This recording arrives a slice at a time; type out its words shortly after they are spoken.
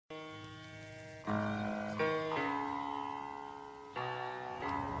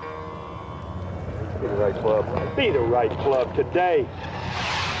right club. Be the right club today.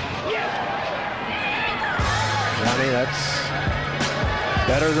 Johnny, that's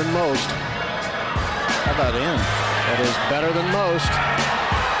better than most. How about in? That is better than most.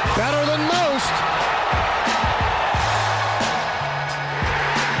 Better than most!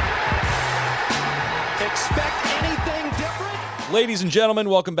 Expect anything different? Ladies and gentlemen,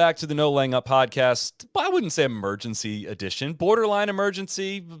 welcome back to the No Laying Up podcast. I wouldn't say emergency edition, borderline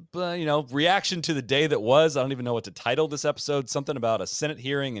emergency, reaction to the day that was. I don't even know what to title this episode. Something about a Senate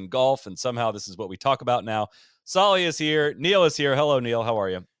hearing and golf, and somehow this is what we talk about now. Solly is here. Neil is here. Hello, Neil. How are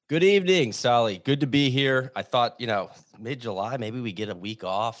you? Good evening, Solly. Good to be here. I thought, mid-July, maybe we get a week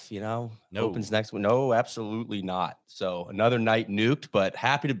off, No. Opens next week. No, absolutely not. So another night nuked, but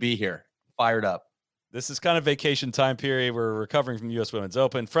happy to be here. Fired up. This is kind of vacation time period. We're recovering from U.S. Women's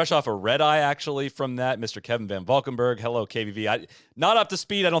Open. Fresh off a red eye, actually, from that. Mr. Kevin Van Valkenburg. Hello, KVV. Not up to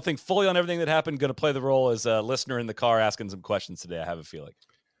speed. I don't think fully on everything that happened. Going to play the role as a listener in the car asking some questions today, I have a feeling.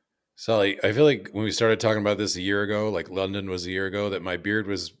 Sully, I feel like when we started talking about this a year ago, like London was a year ago, that my beard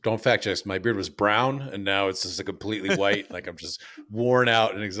was, don't fact check, my beard was brown, and now it's just a completely white. Like I'm just worn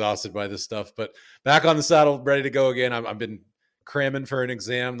out and exhausted by this stuff. But back on the saddle, ready to go again. I've been cramming for an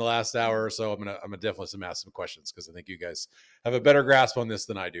exam the last hour or so. I'm gonna definitely ask some questions because I think you guys have a better grasp on this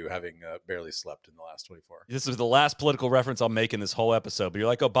than I do, having barely slept in the last 24. This is the last political reference I'll make in this whole episode, but you're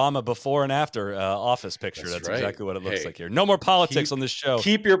like Obama before and after office picture. That's right. Exactly what it looks like here. No more politics on this show.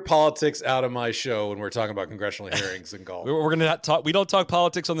 Keep your politics out of my show when we're talking about congressional hearings and golf. We're gonna talk. We don't talk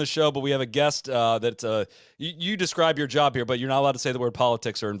politics on this show, but we have a guest that you describe your job here, but you're not allowed to say the word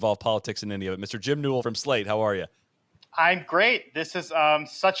politics or involve politics in any of it. Mr. Jim Newell from Slate. How are you? I'm great. This is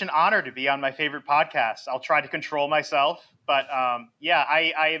such an honor to be on my favorite podcast. I'll try to control myself, but I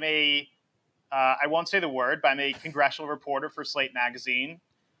am I won't say the word, but I'm a congressional reporter for Slate magazine.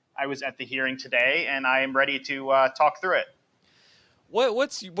 I was at the hearing today, and I am ready to talk through it.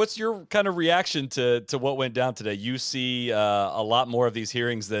 What's your kind of reaction to what went down today? You see a lot more of these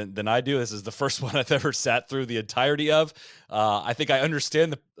hearings than I do. This is the first one I've ever sat through the entirety of. I think I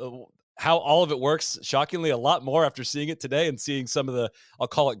understand how all of it works, shockingly, a lot more after seeing it today and seeing some of the, I'll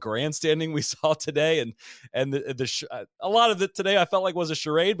call it grandstanding we saw today. And a lot of it today I felt like was a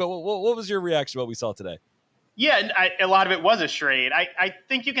charade, but what was your reaction to what we saw today? Yeah, a lot of it was a charade. I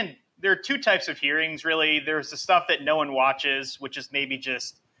think there are two types of hearings, really. There's the stuff that no one watches, which is maybe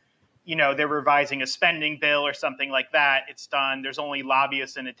just, they're revising a spending bill or something like that. It's done. There's only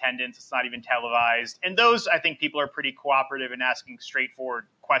lobbyists in attendance. It's not even televised. And those, I think people are pretty cooperative in asking straightforward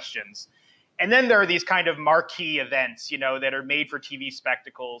questions. And then there are these kind of marquee events, that are made for TV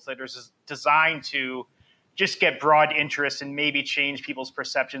spectacles that are designed to just get broad interest and maybe change people's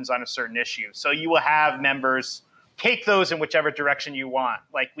perceptions on a certain issue. So you will have members take those in whichever direction you want.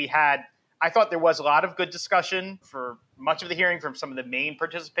 Like I thought there was a lot of good discussion for much of the hearing from some of the main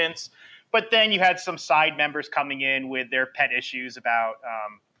participants, but then you had some side members coming in with their pet issues about,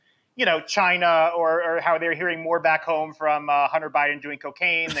 China or how they're hearing more back home from Hunter Biden doing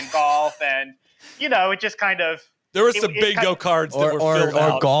cocaine than golf. And, it just kind of. There were some bingo cards that were filled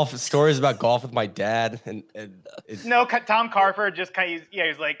out. Or golf stories about golf with my dad. No, Tom Carper just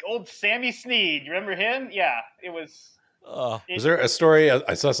he's like old Sammy Snead. You remember him? Yeah, it was. Was there a story?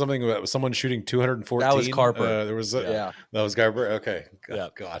 I saw something about someone shooting 214. That was Carper. That was Carper. Okay.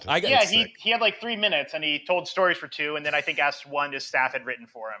 God. He had like 3 minutes and he told stories for 2, and then I think asked one his staff had written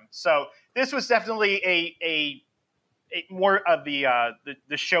for him. So this was definitely a more of the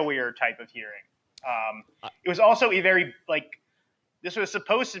showier type of hearing. It was also a very this was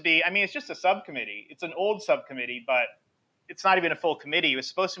supposed to be. I mean, it's just a subcommittee. It's an old subcommittee, but it's not even a full committee. It was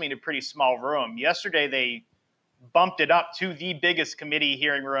supposed to be in a pretty small room. Yesterday they bumped it up to the biggest committee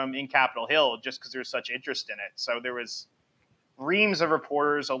hearing room in Capitol Hill just because there's such interest in it. So there was reams of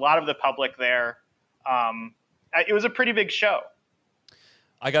reporters, a lot of the public there. It was a pretty big show.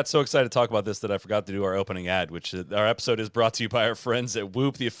 I got so excited to talk about this that I forgot to do our opening ad, which our episode is brought to you by our friends at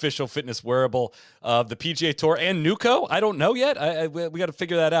Whoop, the official fitness wearable of the PGA Tour and NewCo. I don't know yet. We got to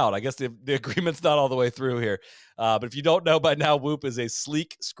figure that out. I guess the agreement's not all the way through here. But if you don't know by now, Whoop is a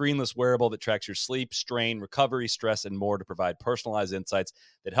sleek, screenless wearable that tracks your sleep, strain, recovery, stress, and more to provide personalized insights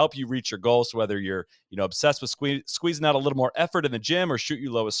that help you reach your goals. So whether you're obsessed with squeezing out a little more effort in the gym or shoot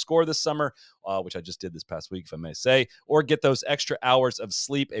your lowest score this summer, which I just did this past week, if I may say, or get those extra hours of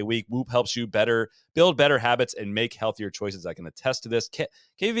sleep a week, Whoop helps you build better habits and make healthier choices. I can attest to this.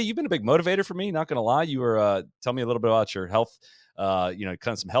 KV, you've been a big motivator for me, not going to lie. You were tell me a little bit about your health, kind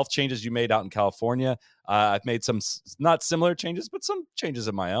of some health changes you made out in California. I've made some not similar changes, but some changes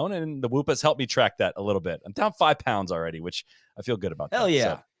of my own, and the Whoop has helped me track that a little bit. I'm down 5 pounds already, which I feel good about. Hell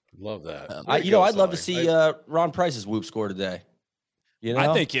yeah. So, Love that. I'd love to see Ron Price's whoop score today.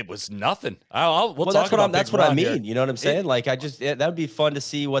 I think it was nothing. We'll talk that's what about that's what I mean. Here. You know what I'm saying? That would be fun to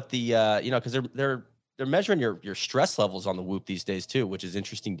see what the because they're measuring your stress levels on the whoop these days too, which is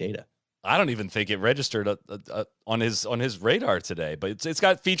interesting data. I don't even think it registered on his radar today, but it's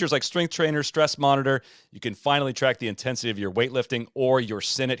got features like strength trainer, stress monitor. You can finally track the intensity of your weightlifting or your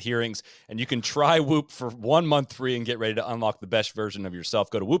Senate hearings, and you can try Whoop for 1 month free and get ready to unlock the best version of yourself.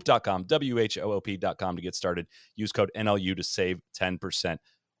 Go to whoop.com, WHOOP.com to get started. Use code NLU to save 10%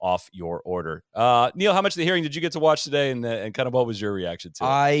 off your order. Neil, how much of the hearing did you get to watch today, and kind of what was your reaction to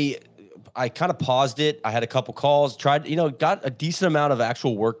it? I kind of paused it. I had a couple calls, got a decent amount of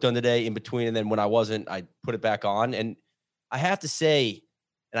actual work done today in between. And then when I wasn't, I put it back on. And I have to say,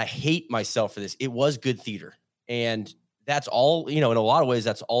 and I hate myself for this, it was good theater. And that's all, in a lot of ways,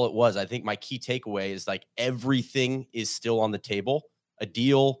 that's all it was. I think my key takeaway is like everything is still on the table, a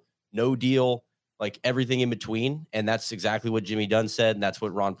deal, no deal, like everything in between. And that's exactly what Jimmy Dunn said. And that's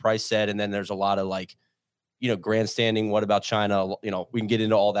what Ron Price said. And then there's a lot of grandstanding. What about China? We can get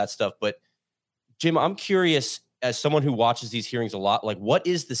into all that stuff. But Jim, I'm curious, as someone who watches these hearings a lot, what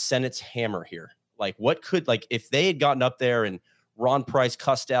is the Senate's hammer here? What could, if they had gotten up there and Ron Price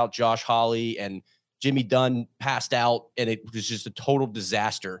cussed out Josh Hawley and Jimmy Dunn passed out and it was just a total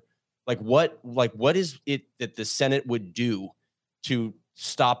disaster. What is it that the Senate would do to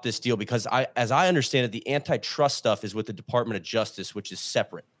stop this deal? Because as I understand it, the antitrust stuff is with the Department of Justice, which is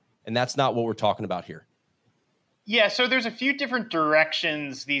separate. And that's not what we're talking about here. Yeah, so there's a few different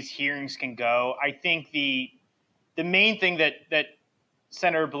directions these hearings can go. I think the main thing that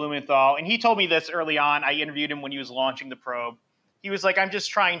Senator Blumenthal, and he told me this early on, I interviewed him when he was launching the probe. He was like, I'm just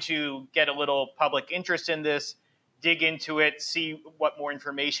trying to get a little public interest in this, dig into it, see what more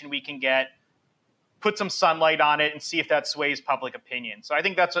information we can get, put some sunlight on it, and see if that sways public opinion. So I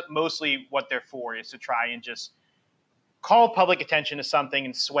think that's mostly what they're for, is to try and just call public attention to something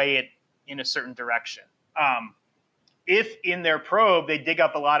and sway it in a certain direction. If in their probe they dig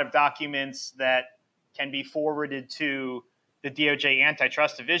up a lot of documents that can be forwarded to the DOJ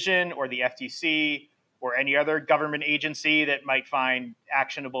antitrust division or the FTC or any other government agency that might find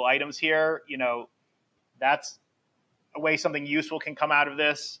actionable items here, that's a way something useful can come out of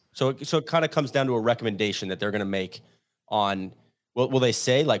this. So it kind of comes down to a recommendation that they're going to make on, will they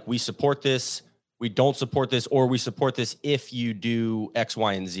say we support this, we don't support this, or we support this if you do X,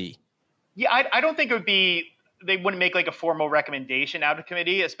 Y, and Z? Yeah, I don't think it would be, they wouldn't make a formal recommendation out of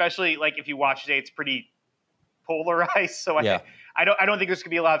committee, especially if you watch today, it's pretty polarized. So I don't think there's going to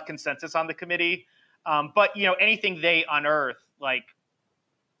be a lot of consensus on the committee. But anything they unearth,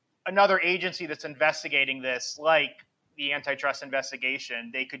 another agency that's investigating this, like the antitrust investigation,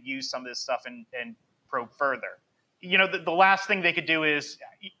 they could use some of this stuff and probe further. The last thing they could do is,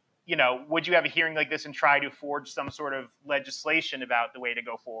 would you have a hearing like this and try to forge some sort of legislation about the way to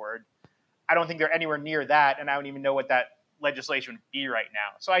go forward? I don't think they're anywhere near that, and I don't even know what that legislation would be right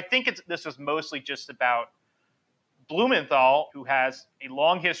now. So I think this was mostly just about Blumenthal, who has a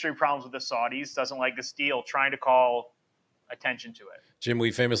long history of problems with the Saudis, doesn't like this deal, trying to call attention to it. Jim, we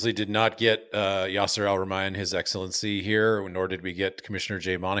famously did not get Yasser Al-Rumayyan, His Excellency, here, nor did we get Commissioner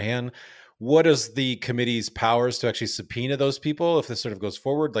Jay Monahan. What is the committee's powers to actually subpoena those people if this sort of goes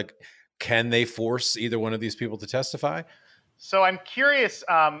forward? Can they force either one of these people to testify? So I'm curious.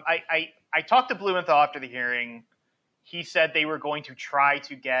 I talked to Blumenthal after the hearing. He said they were going to try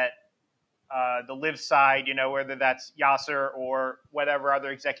to get the live side, whether that's Yasser or whatever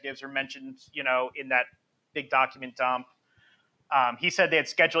other executives are mentioned, in that big document dump. He said they had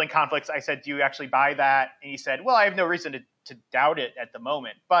scheduling conflicts. I said, do you actually buy that? And he said, well, I have no reason to doubt it at the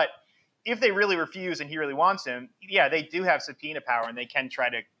moment. But if they really refuse and he really wants him, yeah, they do have subpoena power and they can try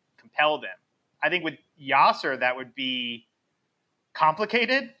to compel them. I think with Yasser, that would be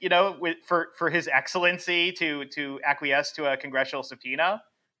complicated, for His Excellency to acquiesce to a congressional subpoena.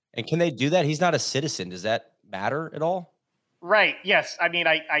 And can they do that? He's not a citizen. Does that matter at all? Right. Yes. I mean,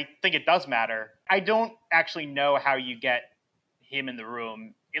 I think it does matter. I don't actually know how you get him in the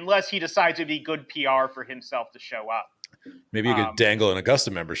room unless he decides it'd be good PR for himself to show up. Maybe you could dangle an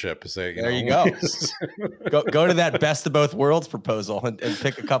Augusta membership and say, there you go. go to that best of both worlds proposal and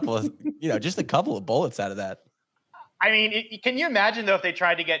pick a couple of, just a couple of bullets out of that. I mean, can you imagine, though, if they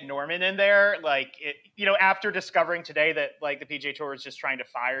tried to get Norman in there, after discovering today that, the PGA Tour was just trying to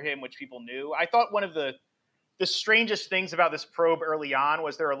fire him, which people knew? I thought one of the strangest things about this probe early on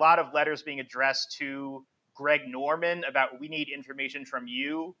was there are a lot of letters being addressed to Greg Norman about, we need information from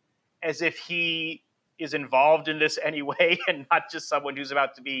you, as if he is involved in this anyway and not just someone who's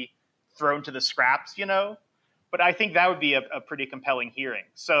about to be thrown to the scraps, but I think that would be a pretty compelling hearing.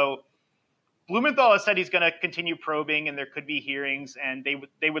 So Blumenthal has said he's going to continue probing, and there could be hearings, and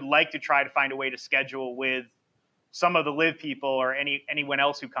they would like to try to find a way to schedule with some of the Live people or anyone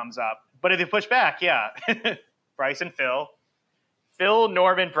else who comes up. But if they push back, yeah, Bryson, Phil,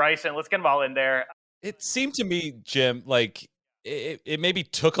 Norman, Bryson, let's get them all in there. It seemed to me, Jim, like it maybe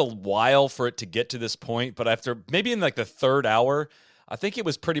took a while for it to get to this point, but after maybe in like the third hour, I think it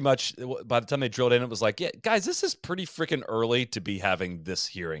was pretty much by the time they drilled in, it was like, yeah, guys, this is pretty freaking early to be having this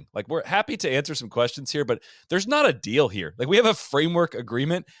hearing. Like, we're happy to answer some questions here, but there's not a deal here. Like, we have a framework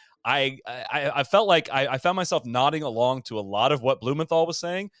agreement. I felt like I found myself nodding along to a lot of what Blumenthal was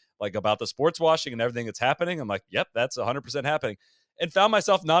saying, like about the sports washing and everything that's happening. I'm like, yep, that's 100% happening. And found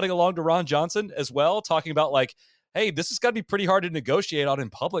myself nodding along to Ron Johnson as well, talking about like, hey, this has got to be pretty hard to negotiate on in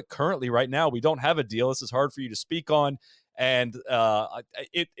public currently right now. We don't have a deal. This is hard for you to speak on. And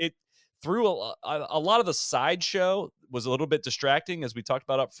it through a lot of the sideshow was a little bit distracting, as we talked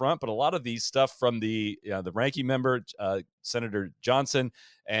about up front, but a lot of these stuff from the ranking member, Senator Johnson,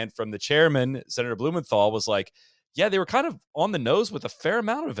 and from the chairman, Senator Blumenthal, was like, yeah, they were kind of on the nose with a fair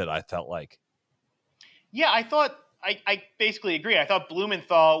amount of it, I felt like. Yeah, I basically agree. I thought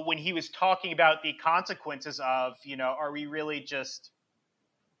Blumenthal, when he was talking about the consequences of, are we really just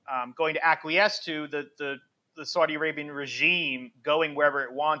going to acquiesce to the Saudi Arabian regime going wherever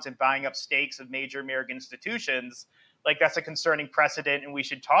it wants and buying up stakes of major American institutions, like that's a concerning precedent, and we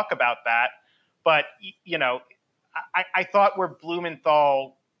should talk about that. But, I thought where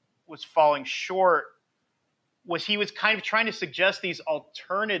Blumenthal was falling short was he was kind of trying to suggest these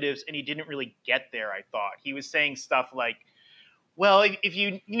alternatives, and he didn't really get there, I thought. He was saying stuff like, well, if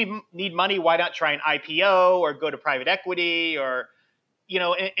you need money, why not try an IPO or go to private equity or,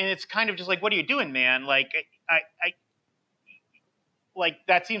 and it's kind of just like, what are you doing, man? Like, I like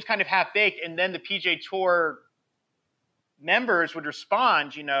that seems kind of half-baked. And then the PGA Tour members would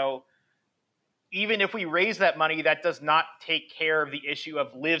respond, even if we raise that money, that does not take care of the issue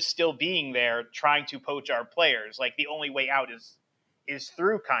of Liv still being there trying to poach our players. Like, the only way out is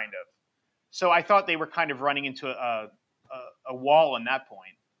through, kind of. So I thought they were kind of running into a wall on that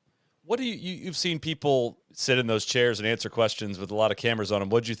point. What do you've seen people sit in those chairs and answer questions with a lot of cameras on them.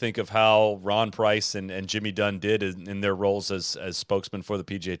 What did you think of how Ron Price and Jimmy Dunn did in their roles as spokesmen for the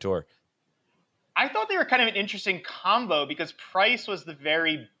PGA Tour? I thought they were kind of an interesting combo because Price was the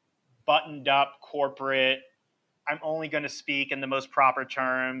very buttoned up corporate, I'm only going to speak in the most proper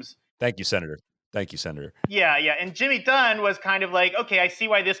terms. Thank you, Senator. Thank you, Senator. Yeah. And Jimmy Dunn was kind of like, okay, I see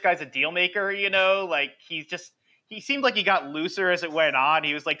why this guy's a deal maker, like he seemed like he got looser as it went on.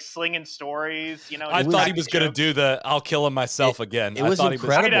 He was like slinging stories, I thought he was going to do the "I'll kill him myself" again. It was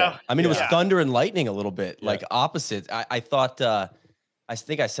incredible. It was thunder and lightning a little bit, like opposite. I thought. I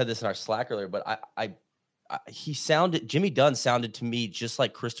think I said this in our Slack earlier, but Jimmy Dunn sounded to me just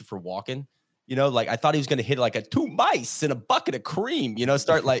like Christopher Walken. Like I thought he was going to hit like a 2 mice and a bucket of cream.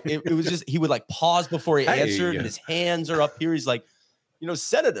 Start like it was just he would like pause before he answered, and his hands are up here. He's like,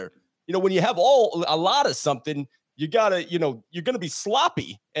 Senator, when you have a lot of something. You gotta, you're gonna be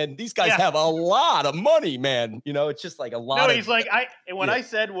sloppy, and these guys have a lot of money, man. It's just like a lot. No, he's like, I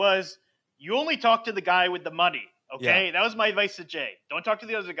said was, you only talk to the guy with the money. Okay, that was my advice to Jay. Don't talk to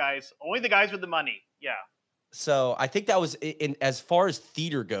the other guys. Only the guys with the money. Yeah. So I think that was, as far as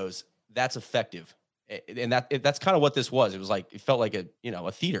theater goes, that's effective, and that's kind of what this was. It was like it felt like a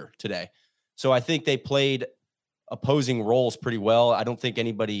theater today. So I think they played opposing roles pretty well. I don't think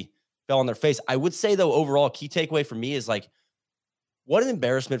anybody fell on their face. I would say, though, overall, key takeaway for me is like, what an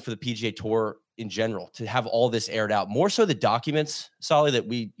embarrassment for the PGA Tour in general to have all this aired out. More so the documents, Solly, that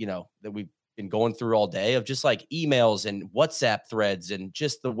we've been going through all day, of just like emails and WhatsApp threads and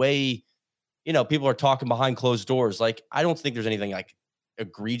just the way, people are talking behind closed doors. Like, I don't think there's anything like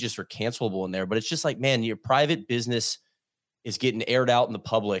egregious or cancelable in there, but it's just like, man, your private business is getting aired out in the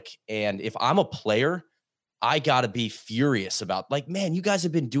public. And if I'm a player, I got to be furious about, like, man, you guys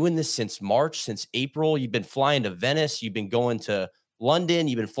have been doing this since March, since April. You've been flying to Venice. You've been going to London.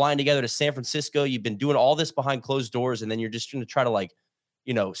 You've been flying together to San Francisco. You've been doing all this behind closed doors. And then you're just going to try to like,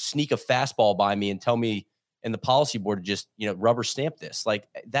 sneak a fastball by me and tell me and the policy board to just, rubber stamp this. Like,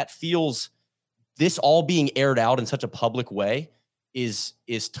 that feels, this all being aired out in such a public way is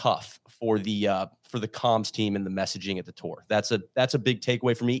tough for the comms team and the messaging at the tour. That's a big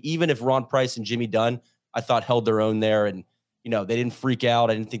takeaway for me. Even if Ron Price and Jimmy Dunn, I thought, held their own there, and they didn't freak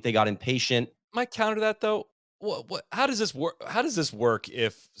out. I didn't think they got impatient. My counter to that, though, how does this work? How does this work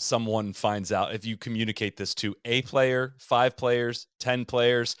if someone finds out, if you communicate this to a player, 5 players, 10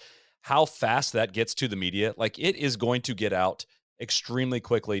 players, how fast that gets to the media? Like, it is going to get out extremely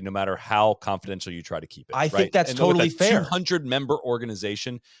quickly, no matter how confidential you try to keep it. I right? think that's And totally with a fair. 200 member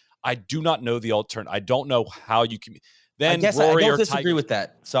organization, I do not know the alternative. I don't know how you can. Then I guess Rory I or don't disagree Tiger. with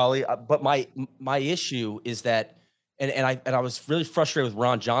that, Solly. But my issue is that, and I was really frustrated with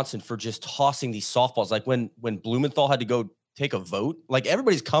Ron Johnson for just tossing these softballs. Like when Blumenthal had to go take a vote, like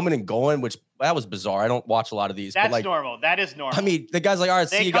everybody's coming and going, which that was bizarre. I don't watch a lot of these. That's but like, normal. That is normal. I mean, the guy's like, all right,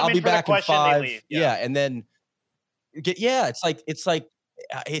 see you. I'll be back in 5. Yeah, and then it's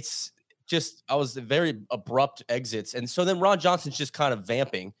just I was very abrupt exits, and so then Ron Johnson's just kind of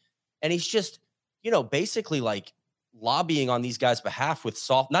vamping, and he's just basically like lobbying on these guys' behalf with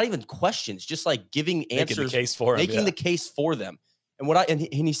soft, not even questions, just like giving answers, making the case for him, making the case for them. And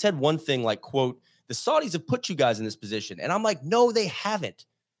he said one thing like, quote, "The Saudis have put you guys in this position," and I'm like, no, they haven't.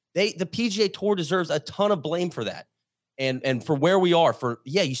 The PGA Tour deserves a ton of blame for that. And for where we are,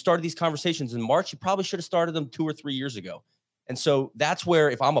 you started these conversations in March. You probably should have started them 2 or 3 years ago. And so that's where,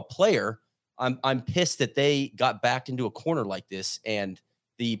 if I'm a player, I'm pissed that they got backed into a corner like this, and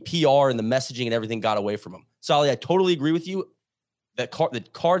the PR and the messaging and everything got away from them. Solly, I totally agree with you. The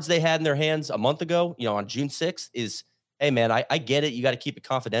cards they had in their hands a month ago, on June 6th, is, hey man, I get it. You got to keep it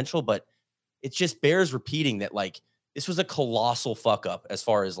confidential, but it just bears repeating that like this was a colossal fuck up as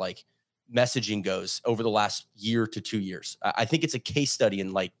far as like messaging goes over the last year to 2 years. I think it's a case study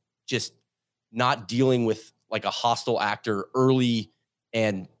in like just not dealing with like a hostile actor early,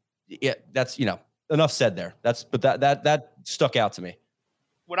 and that's enough said there. But that stuck out to me.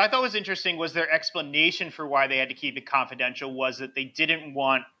 What I thought was interesting was their explanation for why they had to keep it confidential was that they didn't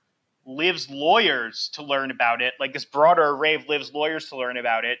want Liv's lawyers to learn about it, like this broader array of Liv's lawyers to learn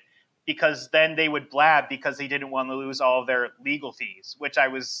about it, because then they would blab because they didn't want to lose all of their legal fees, which I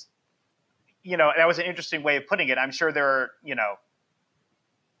was, that was an interesting way of putting it. I'm sure there are,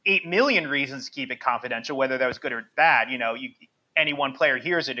 8 million reasons to keep it confidential, whether that was good or bad. Any one player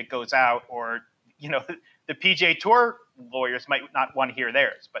hears it, it goes out, or, the PGA Tour lawyers might not want to hear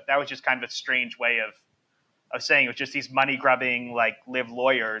theirs. But that was just kind of a strange way of saying it was just these money grubbing, like Liv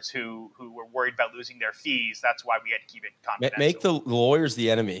lawyers who were worried about losing their fees. That's why we had to keep it confidential. Make the lawyers the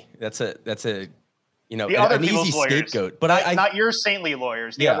enemy. That's a the other an easy lawyers, scapegoat. But not your saintly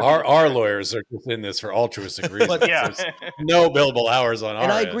lawyers. Our lawyers are just in this for altruistic reasons. There's no billable hours on our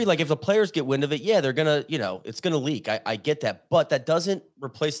And I end. agree. Like if the players get wind of it, they're gonna, it's gonna leak. I get that, but that doesn't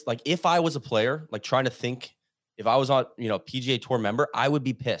replace, like, if I was a player, like trying to think, if I was on, PGA Tour member, I would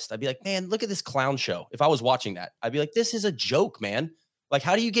be pissed. I'd be like, man, look at this clown show. If I was watching that, I'd be like, this is a joke, man. Like,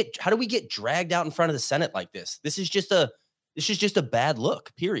 how do we get dragged out in front of the Senate like this? This is just a bad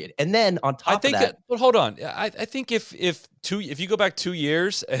look, period. And then on top of that, but hold on. I think if you go back 2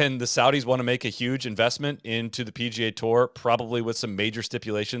 years and the Saudis want to make a huge investment into the PGA Tour, probably with some major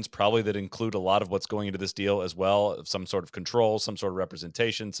stipulations, probably that include a lot of what's going into this deal as well, some sort of control, some sort of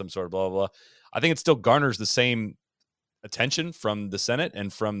representation, some sort of blah, blah, blah. I think it still garners the same attention from the Senate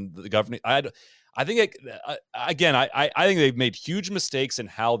and from the governing. I think they've made huge mistakes in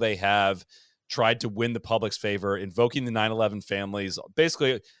how they have tried to win the public's favor, invoking the 9/11 families.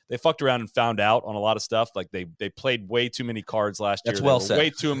 Basically, they fucked around and found out on a lot of stuff. Like they played way too many cards last year. That's well said. Way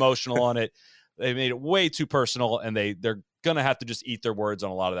too emotional on it. They made it way too personal, and they're gonna have to just eat their words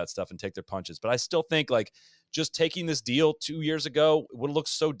on a lot of that stuff and take their punches. But I still think like just taking this deal 2 years ago would have looked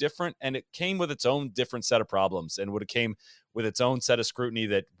so different, and it came with its own different set of problems, and would have came with its own set of scrutiny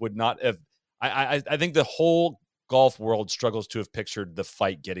that would not have. I think the whole golf world struggles to have pictured the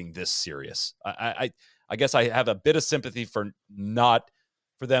fight getting this serious. I guess I have a bit of sympathy for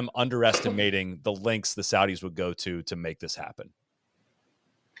them underestimating the lengths the Saudis would go to make this happen.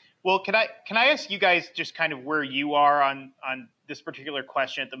 Well, can I ask you guys just kind of where you are on this particular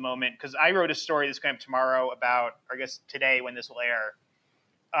question at the moment? Because I wrote a story that's going up tomorrow about, or I guess today when this will air.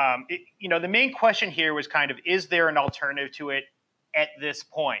 The main question here was kind of, is there an alternative to it at this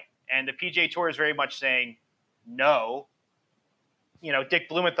point? And the PGA Tour is very much saying no. Dick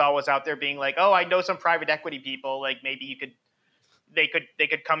Blumenthal was out there being like, "Oh, I know some private equity people. Like maybe they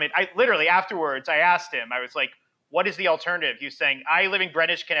could come in." I literally afterwards I asked him. I was like, "What is the alternative?" He was saying, "I live in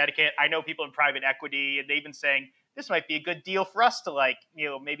Greenwich, Connecticut. I know people in private equity, and they've been saying this might be a good deal for us to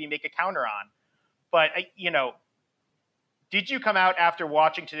maybe make a counter on." But did you come out after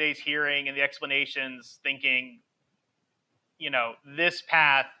watching today's hearing and the explanations thinking, this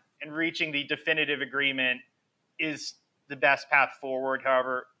path and reaching the definitive agreement is the best path forward,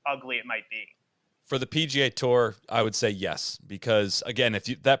 however ugly it might be? For the PGA Tour, I would say yes, because again,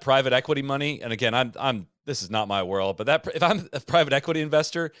 that private equity money, and again, I'm this is not my world, but if I'm a private equity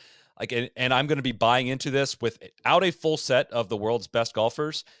investor, and I'm going to be buying into this without a full set of the world's best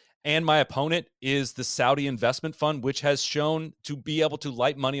golfers, and my opponent is the Saudi investment fund, which has shown to be able to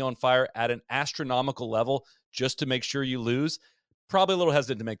light money on fire at an astronomical level just to make sure you lose, probably a little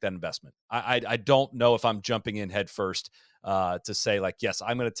hesitant to make that investment. I don't know if I'm jumping in head first to say like, yes,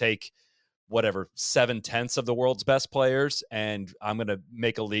 I'm going to take whatever 7/10 of the world's best players and I'm going to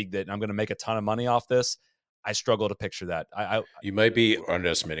make a league that I'm going to make a ton of money off this. I struggle to picture that. You might be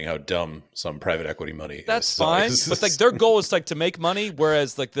underestimating how dumb some private equity money that's is. fine, but like their goal is like to make money,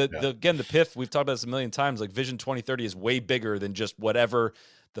 whereas like the PIF, we've talked about this a million times, like Vision 2030 is way bigger than just whatever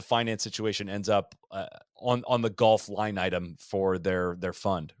the finance situation ends up on the golf line item for their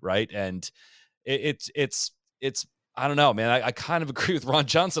fund, right? And it's I don't know, man. I kind of agree with Ron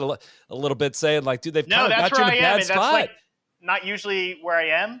Johnson a little bit, saying like, dude, they've kind of got you in a bad spot. That's like not usually where I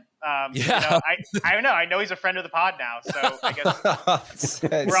am. Yeah, I don't know. I know he's a friend of the pod now, so I guess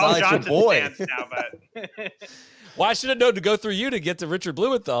we're all Johnson fans now. But well, I should have known to go through you to get to Richard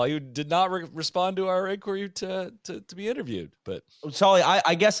Blumenthal. You did not respond to our inquiry to be interviewed. But Sully,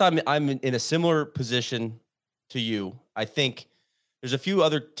 I guess I'm in a similar position to you. I think there's a few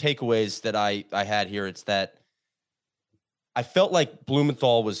other takeaways that I had here. It's that I felt like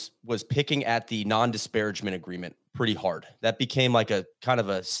Blumenthal was picking at the non-disparagement agreement pretty hard. That became like a kind of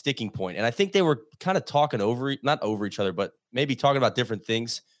a sticking point. And I think they were kind of talking not over each other, but maybe talking about different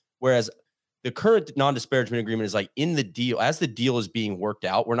things. Whereas the current non-disparagement agreement is like in the deal, as the deal is being worked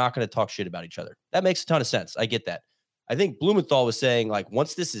out, we're not going to talk shit about each other. That makes a ton of sense. I get that. I think Blumenthal was saying like,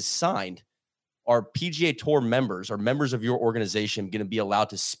 once this is signed, are PGA Tour members or members of your organization going to be allowed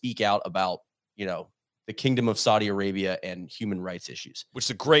to speak out about, the Kingdom of Saudi Arabia and human rights issues? Which is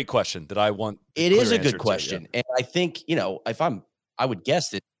a great question that I want. It is a good question. And I think, if I would guess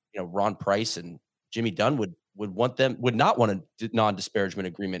that, Ron Price and Jimmy Dunn would not want a non-disparagement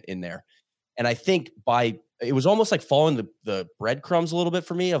agreement in there. And I think it was almost like following the breadcrumbs a little bit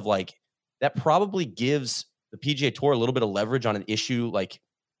for me of like, that probably gives the PGA Tour a little bit of leverage on an issue. Like,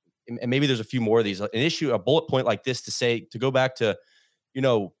 and maybe there's a few more of these, a bullet point like this to go back to,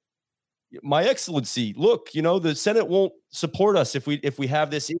 my excellency, look, the Senate won't support us if we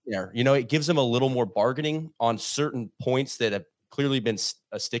have this in there. It gives them a little more bargaining on certain points that have clearly been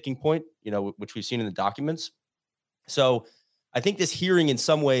a sticking point, which we've seen in the documents. So I think this hearing in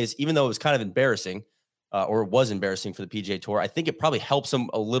some ways, even though it was kind of embarrassing, or it was embarrassing for the PGA Tour, I think it probably helps them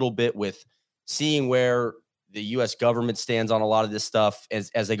a little bit with seeing where the U.S. government stands on a lot of this stuff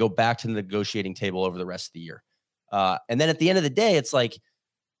as they go back to the negotiating table over the rest of the year. And then at the end of the day, it's like,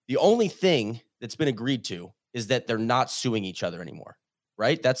 the only thing that's been agreed to is that they're not suing each other anymore,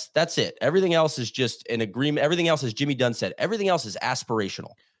 right? That's it. Everything else is just an agreement. Everything else, as Jimmy Dunn said, everything else is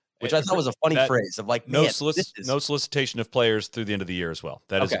aspirational, which I thought was a funny phrase of like, no solicitation of players through the end of the year as well.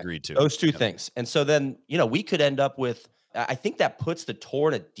 That is agreed to. Those two things. And so then, we could end up with, I think that puts the tour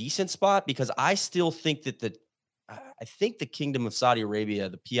in a decent spot, because I still think that I think the Kingdom of Saudi Arabia,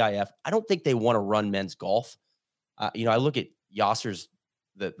 the PIF, I don't think they want to run men's golf. I look at Yasser's,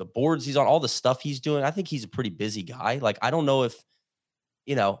 the boards he's on, all the stuff he's doing. I think he's a pretty busy guy. Like, I don't know if,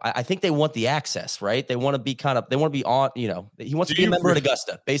 I think they want the access, right? They want to be on, he wants to be a member at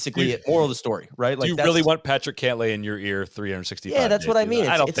Augusta, basically. Moral of the story, right? Like, do you really want Patrick Cantlay in your ear 365 Yeah, that's days? what I mean.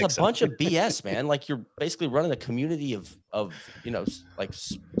 It's a so. bunch of BS, man. Like, you're basically running a community of like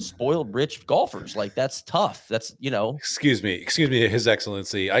spoiled rich golfers. Like, that's tough. That's, Excuse me, His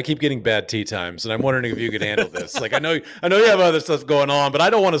Excellency. I keep getting bad tee times, and I'm wondering if you could handle this. Like, I know you have other stuff going on, but I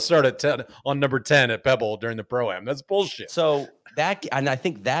don't want to start at 10 on number 10 at Pebble during the Pro-Am. That's bullshit. So and I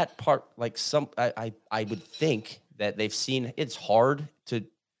think that part, like I would think that they've seen it's hard to,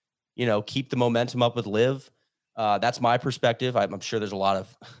 keep the momentum up with Liv. That's my perspective. I'm sure there's a lot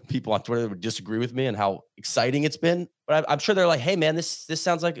of people on Twitter that would disagree with me and how exciting it's been, but I'm sure they're like, hey man, this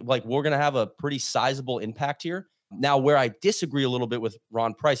sounds like we're going to have a pretty sizable impact here. Now, where I disagree a little bit with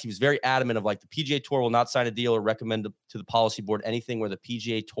Ron Price, he was very adamant of like, the PGA Tour will not sign a deal or recommend to the policy board anything where the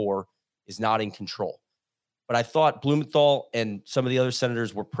PGA Tour is not in control. But I thought Blumenthal and some of the other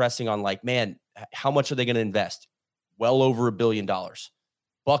senators were pressing on like, man, how much are they going to invest? Well over $1 billion.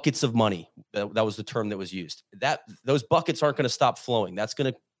 Buckets of money. That was the term that was used. Those buckets aren't going to stop flowing. It's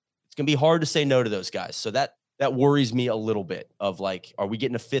going to be hard to say no to those guys. So that worries me a little bit of like, are we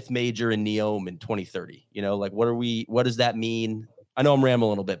getting a fifth major in Neom in 2030? Like, what does that mean? I know I'm rambling a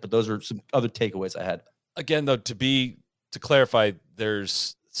little bit, but those are some other takeaways I had. Again, though, to clarify,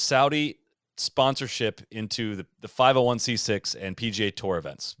 there's Saudi sponsorship into the 501c6 and PGA Tour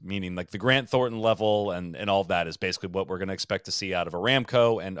events, meaning like the Grant Thornton level and all of that is basically what we're going to expect to see out of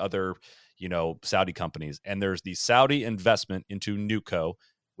Aramco and other, Saudi companies. And there's the Saudi investment into Newco,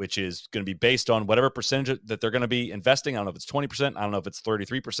 which is going to be based on whatever percentage that they're going to be investing. I don't know if it's 20%. I don't know if it's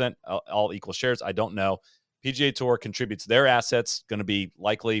 33%, all equal shares. I don't know. PGA Tour contributes their assets, going to be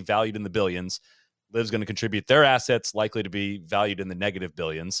likely valued in the billions. LIV's going to contribute their assets, likely to be valued in the negative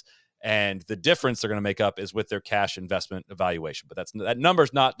billions. And the difference they're going to make up is with their cash investment evaluation. But that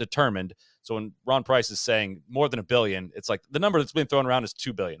number's not determined. So when Ron Price is saying more than $1 billion, it's like the number that's been thrown around is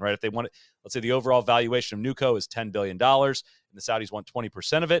 $2 billion, right? If they want it, let's say the overall valuation of Newco is $10 billion, and the Saudis want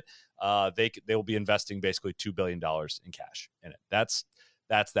 20% of it, they will be investing basically $2 billion in cash in it. That's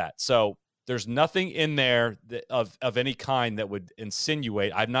that. So there's nothing in there of any kind that would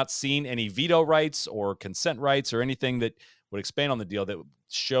insinuate. I've not seen any veto rights or consent rights or anything that would expand on the deal that would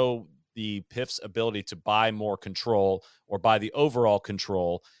show the PIF's ability to buy more control or buy the overall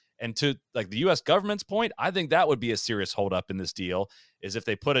control. And to like the U.S. government's point, I think that would be a serious holdup in this deal, is if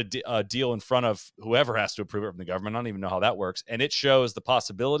they put a deal in front of whoever has to approve it from the government. I don't even know how that works. And it shows the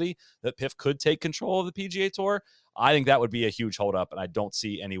possibility that PIF could take control of the PGA Tour. I think that would be a huge holdup, and I don't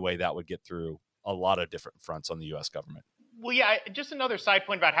see any way that would get through a lot of different fronts on the U.S. government. Well, yeah, just another side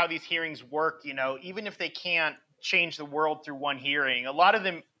point about how these hearings work. Even if they can't change the world through one hearing, a lot of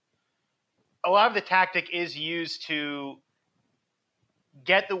the tactic is used to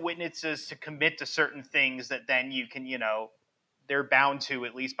get the witnesses to commit to certain things that then you can, they're bound to,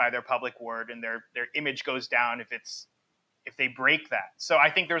 at least by their public word, and their image goes down if they break that. So I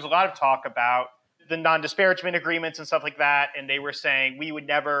think there's a lot of talk about the non-disparagement agreements and stuff like that. And they were saying we would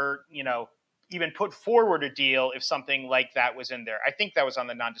never, even put forward a deal if something like that was in there. I think that was on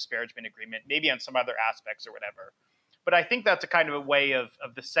the non-disparagement agreement, maybe on some other aspects or whatever. But I think that's a kind of a way of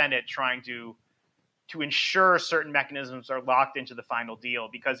the Senate trying to ensure certain mechanisms are locked into the final deal,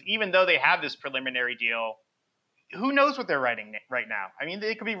 because even though they have this preliminary deal, who knows what they're writing right now? I mean,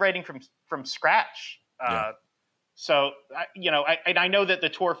 they could be writing from scratch. Yeah. So, I know that the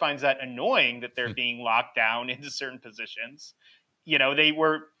tour finds that annoying that they're being locked down into certain positions. They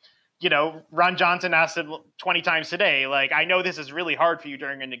were, Ron Johnson asked them 20 times today, like, I know this is really hard for you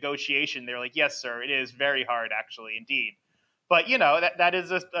during a negotiation. They're like, yes, sir, it is very hard, actually, indeed. But, that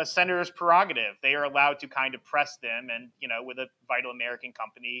is a senator's prerogative. They are allowed to kind of press them and, with a vital American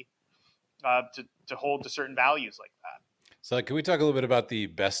company to hold to certain values like that. So can we talk a little bit about the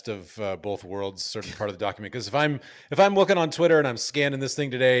best of both worlds certain part of the document? Because if I'm looking on Twitter and I'm scanning this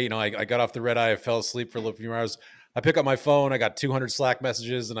thing today, I got off the red eye, I fell asleep for a few hours. I pick up my phone, I got 200 Slack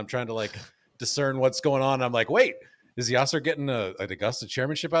messages, and I'm trying to discern what's going on. I'm like, wait, is Yasser getting an Augusta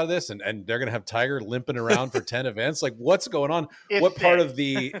chairmanship out of this? And they're going to have Tiger limping around for 10 events? Like, what's going on? What part of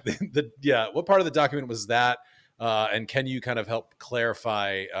what part of the document was that? And can you kind of help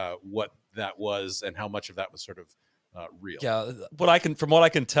clarify what that was and how much of that was sort of real? Yeah, from what I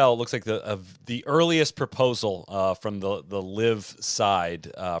can tell, it looks like the earliest proposal from the LIV side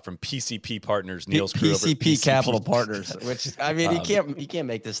from PCP Partners, Neil's crew, PCP Capital Partners. Which you can't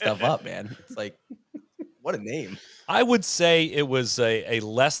make this stuff up, man. It's like, what a name. I would say it was a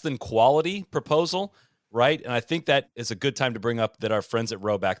less than quality proposal, right? And I think that is a good time to bring up that our friends at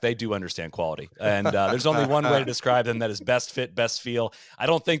Rowback, they do understand quality. And there's only one way to describe them, that is best fit, best feel. I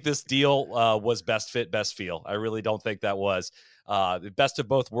don't think this deal was best fit, best feel. I really don't think that was. The best of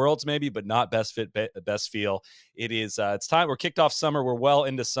both worlds, maybe, but not best fit, best feel. It is. It's time. We're kicked off summer. We're well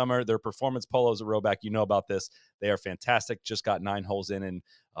into summer. Their performance polos at Rowback, you know about this. They are fantastic. Just got 9 holes in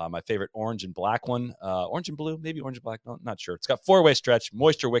my favorite orange and black one. Orange and blue, maybe orange and black. No, not sure. It's got 4-way stretch,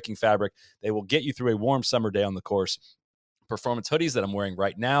 moisture wicking fabric. They will get you through a warm summer day on the course. Performance hoodies that I'm wearing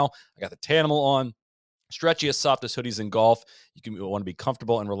right now. I got the Tanimal on. Stretchiest, softest hoodies in golf. You want to be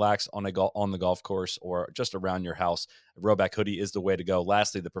comfortable and relaxed on the golf course or just around your house. A Rowback hoodie is the way to go.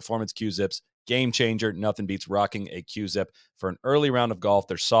 Lastly, the Performance Q-Zips. Game changer. Nothing beats rocking a Q-Zip for an early round of golf.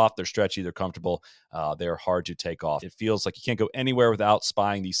 They're soft, they're stretchy, they're comfortable. They're hard to take off. It feels like you can't go anywhere without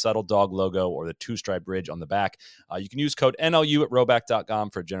spying the subtle dog logo or the 2-stripe bridge on the back. You can use code NLU at rowback.com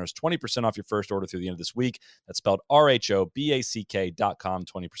for a generous 20% off your first order through the end of this week. That's spelled RHOBACK.com.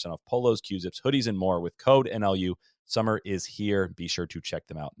 20% off polos, Q-Zips, hoodies, and more with code NLU. Summer is here. Be sure to check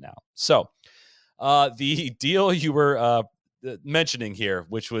them out now. So the deal you were mentioning here,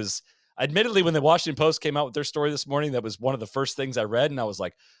 which was admittedly when the Washington Post came out with their story this morning, that was one of the first things I read. And I was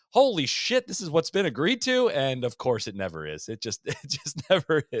like, holy shit, this is what's been agreed to. And of course it never is. It just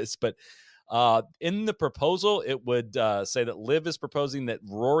never is. But in the proposal, it would say that LIV is proposing that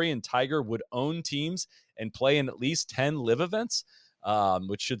Rory and Tiger would own teams and play in at least 10 LIV events.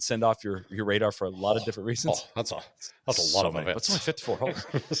 Which should send off your radar for a lot of different reasons. That's a lot of events. That's only 54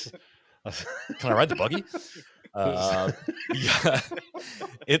 holes. Can I ride the buggy? Yeah.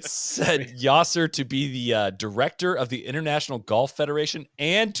 It said Yasser to be the director of the International Golf Federation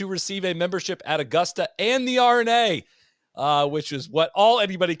and to receive a membership at Augusta and the RNA, which is what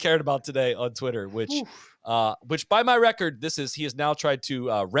anybody cared about today on Twitter. Which by my record, he has now tried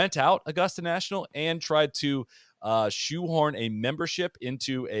to rent out Augusta National and tried to shoehorn a membership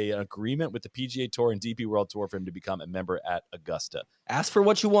into an agreement with the PGA Tour and DP World Tour for him to become a member at Augusta. Ask for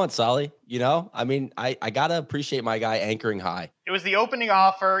what you want, Solly. I mean, I gotta appreciate my guy anchoring high. It was the opening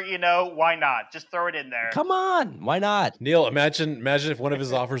offer, why not? Just throw it in there. Come on, why not? Neil, imagine if one of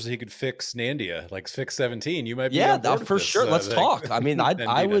his offers he could fix Nandia, like fix 17. You might be on board for with sure. this, Let's talk. I mean,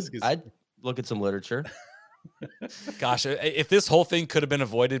 Nandia, I'd look at some literature. Gosh, if this whole thing could have been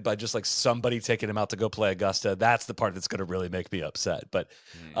avoided by just like somebody taking him out to go play Augusta, that's the part that's going to really make me upset. But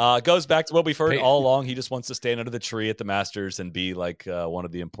goes back to what we've heard all along. He just wants to stand under the tree at the Masters and be like one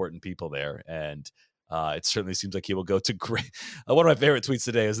of the important people there. And it certainly seems like he will go to great. One of my favorite tweets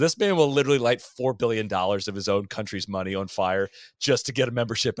today is this man will literally light $4 billion of his own country's money on fire just to get a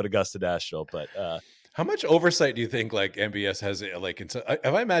membership at Augusta National. But how much oversight do you think like MBS has? Like, if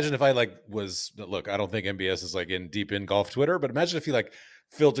I imagine if I I don't think MBS is like deep in golf Twitter, but imagine if he like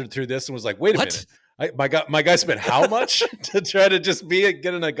filtered through this and was like, wait a minute, my guy spent how much to try to just get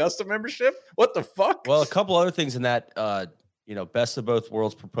an Augusta membership? What the fuck? Well, a couple other things in that, best of both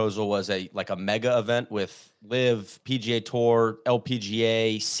worlds proposal was a mega event with Live, PGA Tour,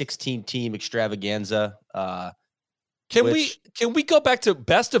 LPGA, 16 team extravaganza. Can we go back to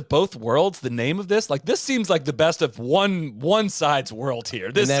best of both worlds? The name of this, this seems like the best of one side's world here.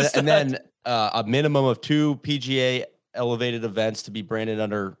 Then a minimum of 2 PGA elevated events to be branded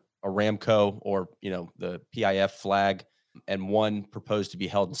under Aramco or the PIF flag, and 1 proposed to be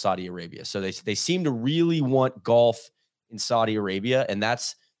held in Saudi Arabia. So they seem to really want golf in Saudi Arabia, and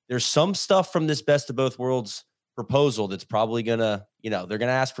there's some stuff from this best of both worlds proposal that's probably gonna, they're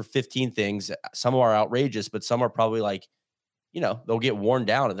gonna ask for 15 things. Some are outrageous, but some are probably they'll get worn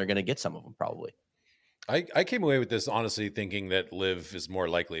down and they're gonna get some of them probably. I came away with this honestly thinking that Live is more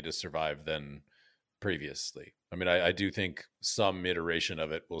likely to survive than previously. I mean, I do think some iteration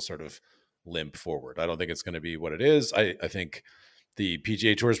of it will sort of limp forward. I don't think it's going to be what it is. I think the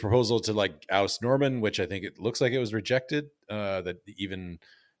PGA Tour's proposal to oust Norman, which I think it looks like it was rejected, that even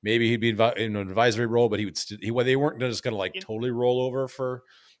maybe he'd be in an advisory role, but they weren't just going to totally roll over for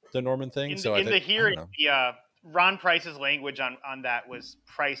the Norman thing. The hearing, Ron Price's language on that was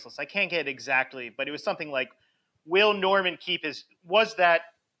priceless. I can't get it exactly, but it was something like, will Norman was that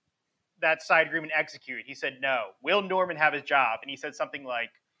side agreement executed? He said, no. Will Norman have his job? And he said something like,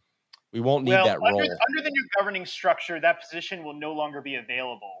 we won't need that role. Under the new governing structure, that position will no longer be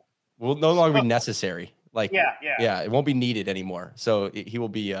available. Will no longer be necessary. Yeah, it won't be needed anymore. So he will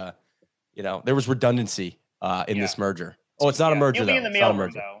be, there was redundancy in this merger. Oh, it's not a merger. He'll be in the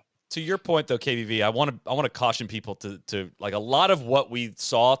mailroom though. To your point though, KVV, I want to caution people to a lot of what we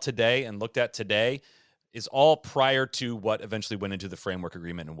saw today and looked at today is all prior to what eventually went into the framework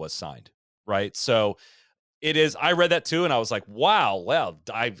agreement and was signed, right? So it is. I read that too, and I was like, "Wow, well."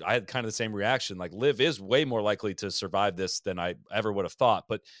 I had kind of the same reaction. Liv is way more likely to survive this than I ever would have thought.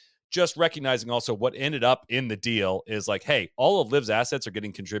 But just recognizing also what ended up in the deal is hey, all of Liv's assets are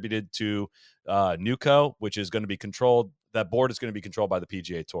getting contributed to NewCo, which is going to be controlled. That board is going to be controlled by the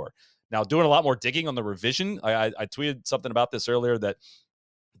PGA Tour. Now, doing a lot more digging on the revision. I tweeted something about this earlier that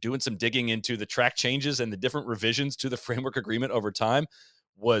doing some digging into the track changes and the different revisions to the framework agreement over time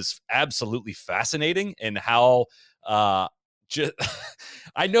was absolutely fascinating, and how I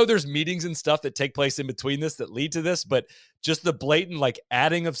know there's meetings and stuff that take place in between this that lead to this, but just the blatant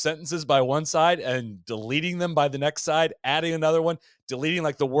adding of sentences by one side and deleting them by the next side, adding another one, deleting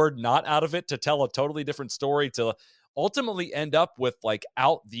the word not out of it to tell a totally different story, to ultimately end up with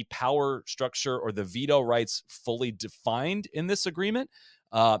out the power structure or the veto rights fully defined in this agreement.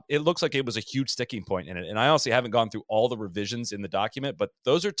 It looks like it was a huge sticking point in it. And I honestly haven't gone through all the revisions in the document, but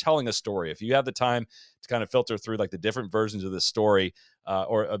those are telling a story. If you have the time to kind of filter through the different versions of the story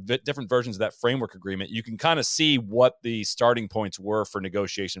or a bit different versions of that framework agreement, you can kind of see what the starting points were for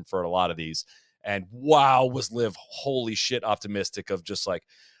negotiation for a lot of these. And wow, was Liv holy shit optimistic of just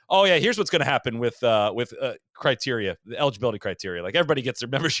oh yeah, here's what's going to happen with criteria, the eligibility criteria. Everybody gets their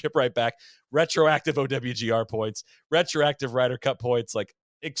membership right back, retroactive OWGR points, retroactive Ryder Cup points,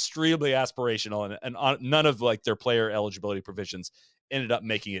 extremely aspirational, and none of their player eligibility provisions ended up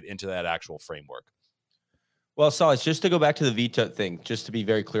making it into that actual framework. Well, so it's just to go back to the veto thing, just to be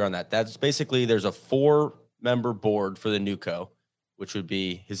very clear on that. That's basically there's a 4-member board for the NewCo, which would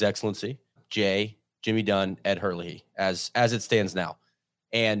be His Excellency, Jay, Jimmy Dunn, Ed Hurley, as it stands now.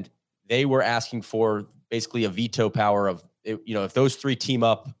 And they were asking for basically a veto power of, if those three team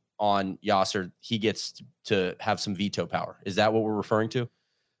up on Yasser, he gets to have some veto power. Is that what we're referring to?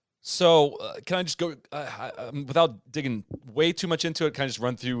 So can I just go without digging way too much into it? Can I just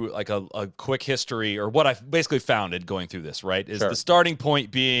run through like a quick history or what I've basically founded going through this, right? Is the starting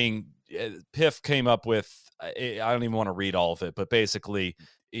point being Piff came up with, I don't even want to read all of it, but basically,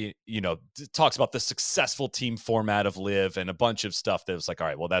 talks about the successful team format of Live and a bunch of stuff that was like, all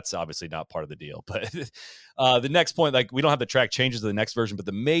right, well, that's obviously not part of the deal. But the next point, like we don't have the track changes to the next version, but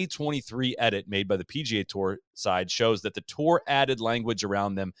the May 23 edit made by the PGA Tour side shows that the tour added language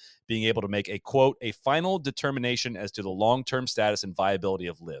around them being able to make a, quote, a final determination as to the long-term status and viability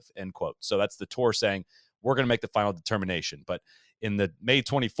of Live, end quote. So that's the tour saying, we're going to make the final determination. But in the May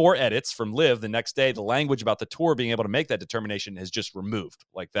 24 edits from Live the next day, the language about the tour being able to make that determination is just removed.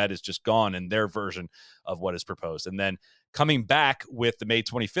 Like that is just gone in their version of what is proposed. And then coming back with the May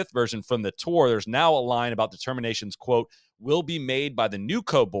 25th version from the tour, there's now a line about determinations, quote, will be made by the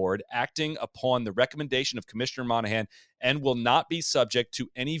NUCO board acting upon the recommendation of Commissioner Monahan and will not be subject to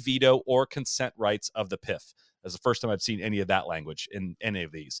any veto or consent rights of the PIF. That's the first time I've seen any of that language in any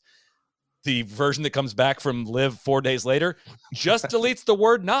of these. The version that comes back from Live 4 days later just deletes the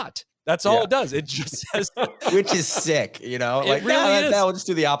word not. That's all it does. It just says, which is sick, like really that will just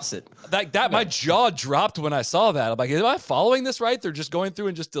do the opposite. My jaw dropped when I saw that. I'm like, am I following this right? They're just going through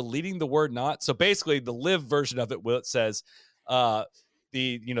and just deleting the word not. So basically the Live version of it says, the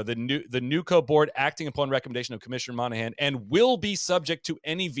NUCO board acting upon recommendation of Commissioner Monahan and will be subject to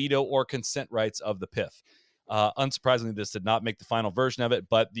any veto or consent rights of the PIF. Unsurprisingly, this did not make the final version of it,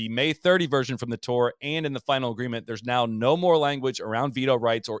 but the May 30 version from the tour and in the final agreement, there's now no more language around veto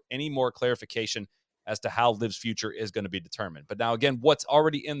rights or any more clarification as to how Liv's future is going to be determined. But now, again, what's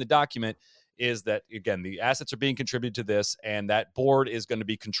already in the document is that, again, the assets are being contributed to this, and that board is going to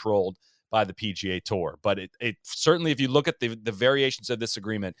be controlled by the PGA Tour. But it certainly, if you look at the variations of this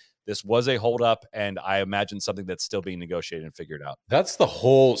agreement, this was a holdup, and I imagine something that's still being negotiated and figured out. That's the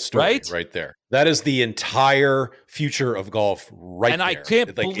whole story right there. That is the entire future of golf right and there. I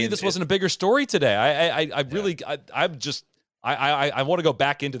can't believe this wasn't a bigger story today. I want to go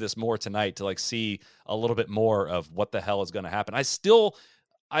back into this more tonight to like see a little bit more of what the hell is going to happen. I still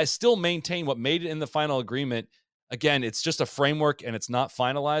maintain what made it in the final agreement. Again, it's just a framework and it's not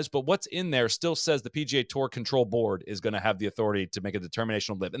finalized, but what's in there still says the PGA Tour Control Board is going to have the authority to make a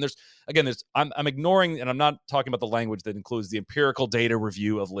determination of Live. And I'm ignoring, and I'm not talking about the language that includes the empirical data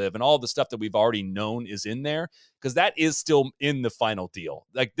review of Live and all the stuff that we've already known is in there, because that is still in the final deal.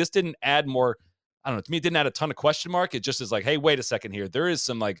 Like this didn't add more, I don't know, to me, it didn't add a ton of question mark. It just is like, hey, wait a second here. There is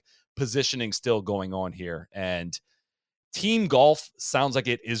some like positioning still going on here. And team golf sounds like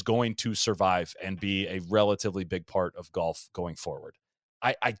it is going to survive and be a relatively big part of golf going forward.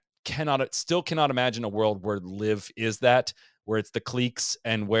 I still cannot imagine a world where Live is that, where it's the cliques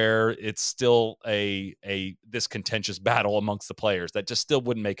and where it's still this contentious battle amongst the players. That just still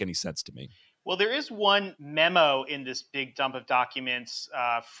wouldn't make any sense to me. Well, there is one memo in this big dump of documents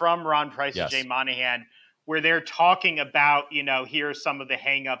from Ron Price and Jay Monahan where they're talking about, here are some of the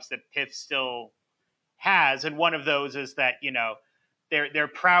hangups that PIF still has, and one of those is that they're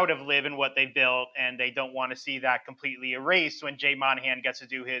proud of Live and what they built, and they don't want to see that completely erased when Jay Monahan gets to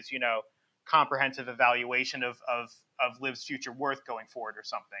do his comprehensive evaluation of Liv's future worth going forward or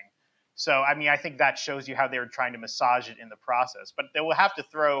something. So I mean, I think that shows you how they're trying to massage it in the process, but they will have to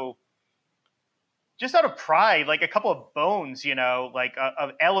throw, just out of pride, like a couple of bones,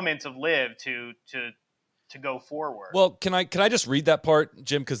 of elements of Live to go forward. Well, can I just read that part,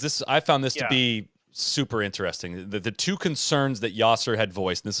 Jim? Because I found this to be super interesting. The two concerns that Yasser had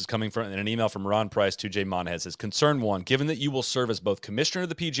voiced, and this is coming from in an email from Ron Price to Jay Monahan, says, concern one, given that you will serve as both commissioner of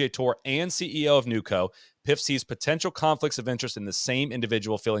the PGA Tour and CEO of NUCO, PIF sees potential conflicts of interest in the same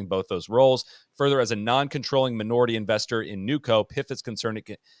individual filling both those roles. Further, as a non-controlling minority investor in NUCO, PIF is concerned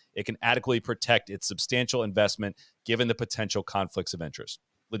it can adequately protect its substantial investment given the potential conflicts of interest.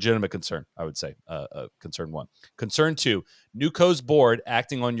 Legitimate concern, I would say. Concern one. Concern two, NUCO's board,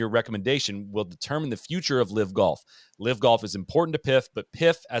 acting on your recommendation, will determine the future of Live Golf. Live Golf is important to PIF, but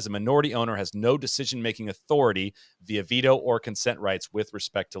PIF, as a minority owner, has no decision-making authority via veto or consent rights with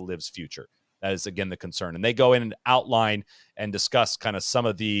respect to Liv's future. That is, again, the concern. And they go in and outline and discuss kind of some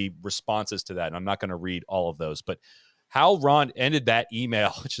of the responses to that. And I'm not going to read all of those, but how Ron ended that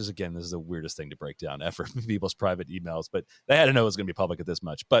email, which is, again, this is the weirdest thing to break down ever, people's private emails, but they had to know it was going to be public at this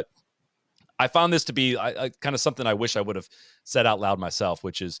much. But I found this to be kind of something I wish I would have said out loud myself,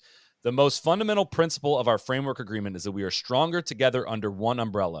 which is The most fundamental principle of our framework agreement is that we are stronger together under one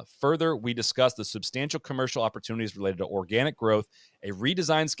umbrella. Further, we discuss the substantial commercial opportunities related to organic growth, a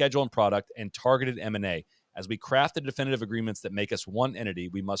redesigned schedule and product, and targeted M&A. As we craft the definitive agreements that make us one entity,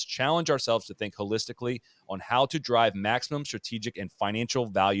 we must challenge ourselves to think holistically on how to drive maximum strategic and financial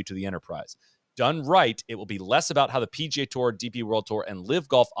value to the enterprise. Done right, it will be less about how the PGA Tour, DP World Tour, and Live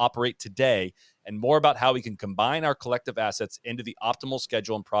Golf operate today, and more about how we can combine our collective assets into the optimal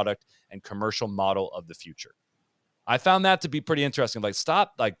schedule and product and commercial model of the future. I found that to be pretty interesting. Like,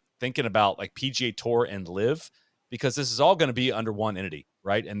 stop thinking about PGA Tour and Live, because this is all going to be under one entity,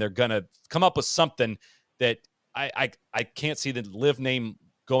 right? And they're going to come up with something that I can't see the Live name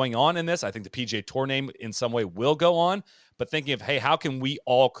going on in this. I think the PGA Tour name in some way will go on, but thinking of, hey, how can we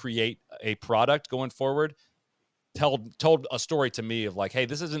all create a product going forward? Told a story to me of hey,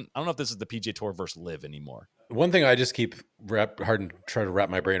 this isn't, I don't know if this is the PGA Tour versus Live anymore. One thing I just keep hard and try to wrap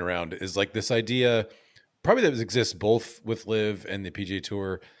my brain around is this idea, probably that exists both with Live and the PGA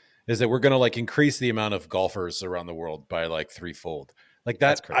Tour, is that we're going to increase the amount of golfers around the world by threefold.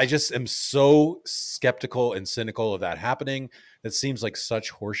 That, I just am so skeptical and cynical of that happening. That seems like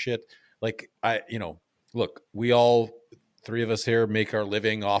such horseshit. Look, we all, three of us here, make our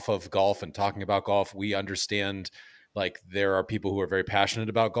living off of golf and talking about golf. We understand there are people who are very passionate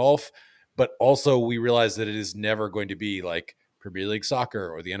about golf, but also we realize that it is never going to be Premier League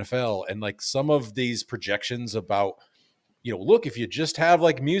soccer or the NFL. And some of these projections about, look, if you just have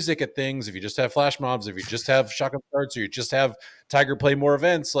music at things, if you just have flash mobs, if you just have shotgun starts, or you just have Tiger play more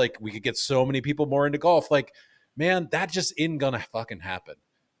events, we could get so many people more into golf. Man, that just isn't gonna fucking happen.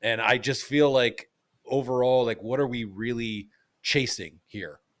 And I just feel overall, what are we really chasing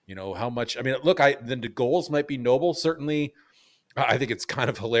here? How much? I mean, look, then the goals might be noble. Certainly, I think it's kind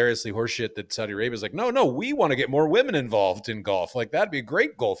of hilariously horseshit that Saudi Arabia is no, we want to get more women involved in golf. That'd be a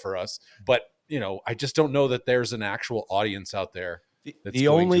great goal for us. But I just don't know that there's an actual audience out there.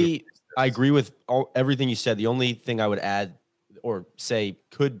 I agree with everything you said. The only thing I would add or say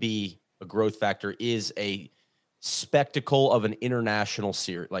could be a growth factor is a spectacle of an international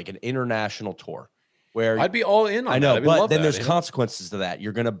series, an international tour, where I'd be all in on. I know, that. but then there's consequences to that.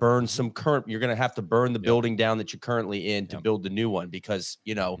 You're going to burn you're going to have to burn the building down that you're currently in to build the new one, because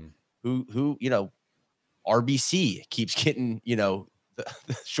who RBC keeps getting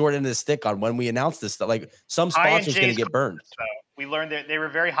the short end of the stick on when we announce this stuff. Some sponsors going to get burned. So we learned that they were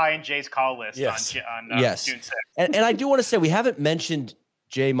very high in Jay's call list on June 6th. And I do want to say, we haven't mentioned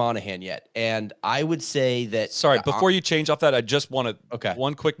Jay Monahan yet. And I would say that... Sorry, before you change off that, I just want to...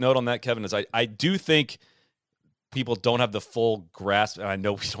 One quick note on that, Kevin, is I do think people don't have the full grasp, and I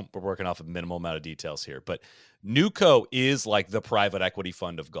know we're working off a minimal amount of details here, but Newco is the private equity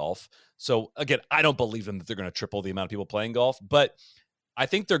fund of golf. So again, I don't believe them that they're going to triple the amount of people playing golf, but I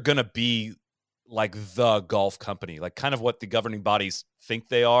think they're going to be the golf company, kind of what the governing bodies think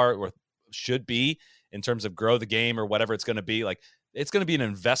they are or should be in terms of grow the game or whatever it's going to be. It's going to be an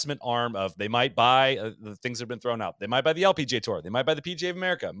investment arm of, they might buy the things that have been thrown out. They might buy the LPGA Tour. They might buy the PGA of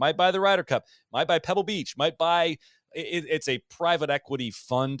America, might buy the Ryder Cup, might buy Pebble Beach, might buy... It's a private equity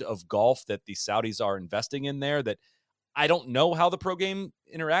fund of golf that the Saudis are investing in there, that I don't know how the pro game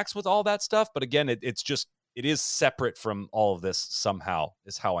interacts with all that stuff. But again, it is separate from all of this somehow,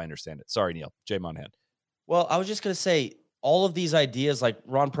 is how I understand it. Sorry, Neil. Jay Monahan. Well, I was just going to say, all of these ideas, like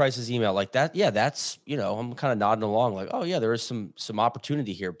Ron Price's email, that, that's, I'm kind of nodding along oh yeah, there is some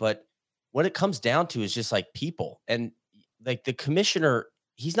opportunity here. But what it comes down to is just people, and the commissioner,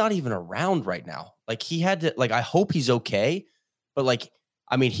 he's not even around right now. He had to, I hope he's okay, but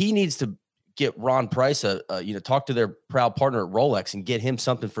he needs to get Ron Price talk to their proud partner at Rolex and get him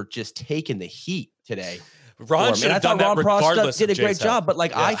something for just taking the heat today. Ron should have done that regardless. Did a great job, but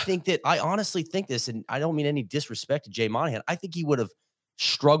I honestly think this, and I don't mean any disrespect to Jay Monahan. I think he would have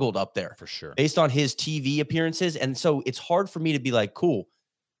struggled up there for sure based on his TV appearances, and so it's hard for me to be cool.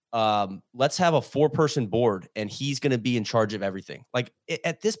 Let's have a 4-person board and he's going to be in charge of everything.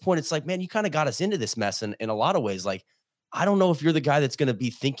 At this point, it's man, you kind of got us into this mess. And in a lot of ways, I don't know if you're the guy that's going to be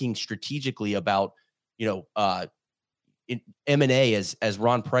thinking strategically about, M&A, as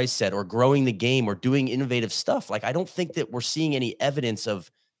Ron Price said, or growing the game or doing innovative stuff. I don't think that we're seeing any evidence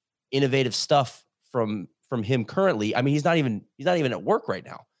of innovative stuff from him currently. I mean, he's not even at work right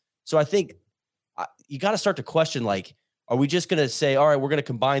now. So I think you got to start to question, are we just going to say, all right, we're going to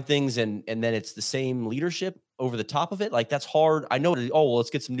combine things and then it's the same leadership over the top of it? That's hard. I know, let's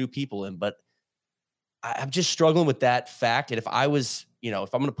get some new people in, but I'm just struggling with that fact. And if I was,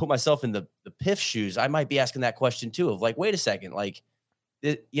 if I'm going to put myself in the Piff shoes, I might be asking that question too of wait a second,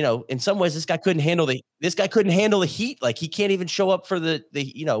 in some ways this guy couldn't handle the heat. He can't even show up for the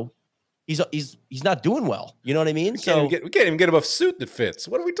he's not doing well. You know what I mean? We can't even get him a suit that fits.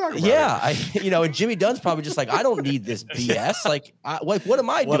 What are we talking about? Yeah, and Jimmy Dunn's probably just like, I don't need this BS. Like, what am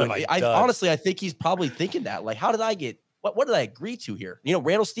I doing? Honestly, I think he's probably thinking that. Like, how did I get? What did I agree to here?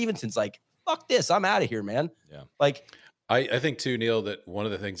 Randall Stevenson's like, fuck this, I'm out of here, man. Yeah. Like, I think too, Neil, that one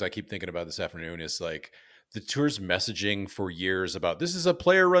of the things I keep thinking about this afternoon is like the tour's messaging for years about this is a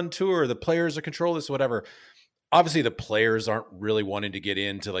player run tour. The players are control this, whatever. Obviously the players aren't really wanting to get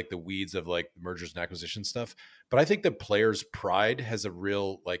into like the weeds of like mergers and acquisition stuff. But I think the players' pride is a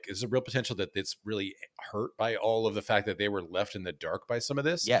real potential that it's really hurt by all of the fact that they were left in the dark by some of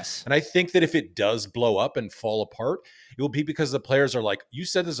this. Yes. And I think that if it does blow up and fall apart, it will be because the players are like, you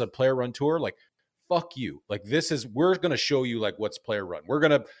said this is a player run tour. Like, fuck you. Like we're going to show you like what's player run. We're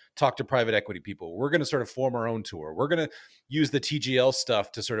going to talk to private equity people. We're going to sort of form our own tour. We're going to use the TGL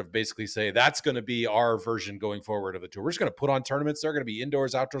stuff to sort of basically say that's going to be our version going forward of the tour. We're just going to put on tournaments. They're going to be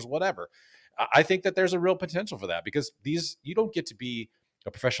indoors, outdoors, whatever. I think that there's a real potential for that because you don't get to be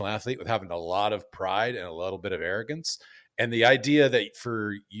a professional athlete with having a lot of pride and a little bit of arrogance. And the idea that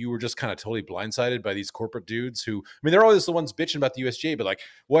you were just kind of totally blindsided by these corporate dudes who, I mean, they're always the ones bitching about the USGA, but like,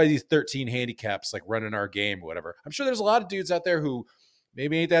 why are these 13 handicaps like running our game or whatever? I'm sure there's a lot of dudes out there who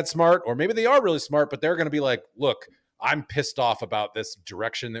maybe ain't that smart, or maybe they are really smart, but they're going to be like, look, I'm pissed off about this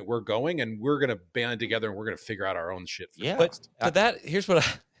direction that we're going, and we're going to band together and we're going to figure out our own shit. But to that, here's what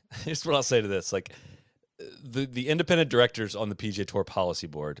I'll say to this. Like the independent directors on the PGA Tour policy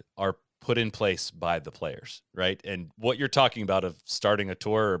board are put in place by the players, right? And what you're talking about of starting a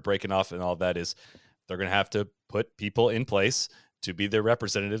tour or breaking off and all that is they're going to have to put people in place to be their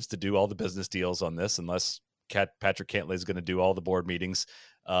representatives to do all the business deals on this, unless Patrick Cantlay is going to do all the board meetings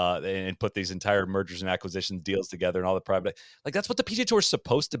and put these entire mergers and acquisitions deals together and all the private, like that's what the PGA Tour is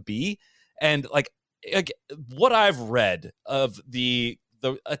supposed to be. And like what I've read of the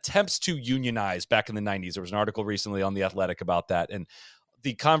attempts to unionize back in the 90s, there was an article recently on The Athletic about that. And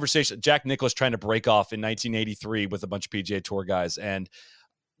the conversation, Jack Nicklaus trying to break off in 1983 with a bunch of PGA Tour guys. And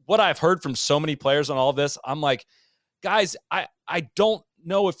what I've heard from so many players on all of this, I'm like, guys, I don't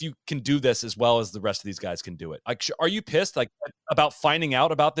know if you can do this as well as the rest of these guys can do it. Like, are you pissed like about finding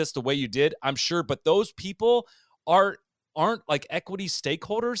out about this the way you did? I'm sure, but those people aren't like equity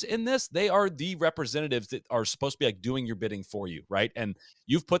stakeholders in this. They are the representatives that are supposed to be like doing your bidding for you, right? And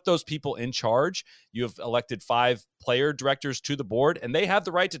you've put those people in charge. You have elected 5 player directors to the board, and they have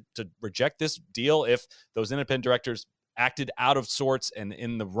the right to reject this deal if those independent directors acted out of sorts and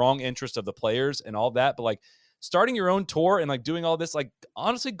in the wrong interest of the players and all that. But like starting your own tour and like doing all this, like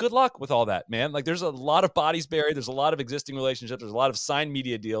honestly, good luck with all that, man. Like there's a lot of bodies buried. There's a lot of existing relationships. There's a lot of signed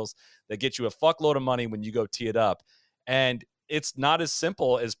media deals that get you a fuckload of money when you go tee it up. And it's not as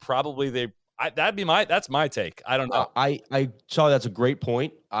simple as probably that's my take. I don't know. I saw that's a great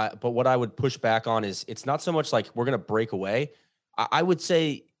point. But what I would push back on is it's not so much like we're going to break away. I would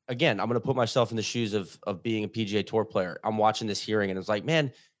say, again, I'm going to put myself in the shoes of being a PGA Tour player. I'm watching this hearing and it's like,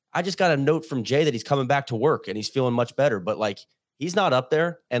 man, I just got a note from Jay that he's coming back to work and he's feeling much better, but like, he's not up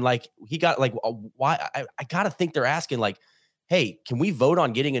there. And like, he got like, why? I got to think they're asking like, hey, can we vote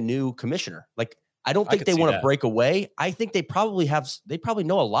on getting a new commissioner? Like, I don't think they want to break away. I think they probably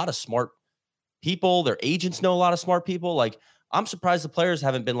know a lot of smart people. Their agents know a lot of smart people. Like, I'm surprised the players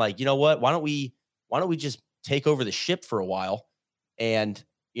haven't been like, you know what? Why don't we just take over the ship for a while? And,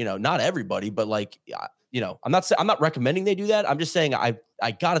 not everybody, but like, I'm not recommending they do that. I'm just saying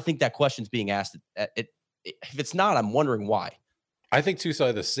I got to think that question's being asked. If it's not, I'm wondering why. I think too,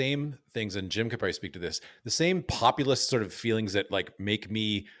 so the same things, and Jim could probably speak to this, the same populist sort of feelings that like make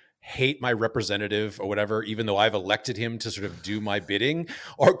me hate my representative or whatever, even though I've elected him to sort of do my bidding,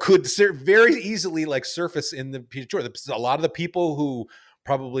 or could very easily like surface in the PGA Tour. A lot of the people who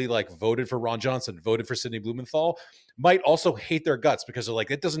probably like voted for Ron Johnson, voted for Sidney Blumenthal, might also hate their guts because they're like,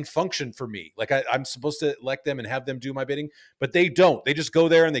 it doesn't function for me. Like I'm supposed to elect them and have them do my bidding, but they don't. They just go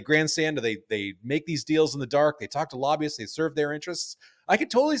there and they grandstand, or they make these deals in the dark. They talk to lobbyists. They serve their interests. I could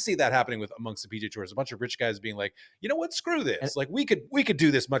totally see that happening amongst the PGA Tours. A bunch of rich guys being like, you know what, screw this. Like we could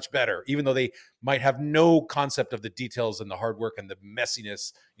do this much better, even though they might have no concept of the details and the hard work and the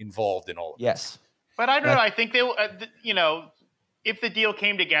messiness involved in all of it. Yes. But I don't know. I think they, if the deal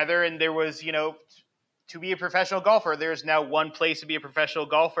came together and there was, to be a professional golfer, there's now one place to be a professional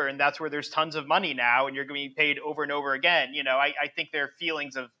golfer, and that's where there's tons of money now, and you're going to be paid over and over again. I think their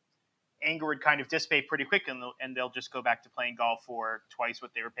feelings of anger would kind of dissipate pretty quick, and they'll just go back to playing golf for twice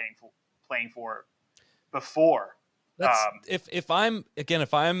what they were playing for before. If I'm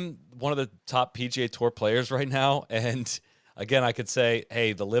one of the top PGA Tour players right now, and again, I could say,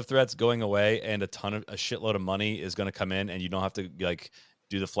 hey, the live threat's going away and a shitload of money is going to come in, and you don't have to like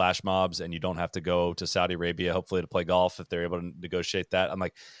do the flash mobs, and you don't have to go to Saudi Arabia, hopefully, to play golf if they're able to negotiate that. I'm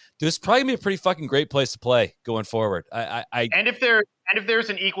like, dude, it's probably gonna be a pretty fucking great place to play going forward. And if there's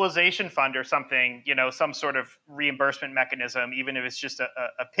an equalization fund or something, some sort of reimbursement mechanism, even if it's just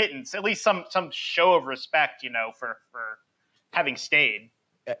a pittance, at least some show of respect, for having stayed.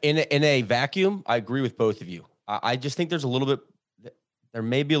 In a vacuum, I agree with both of you. I just think there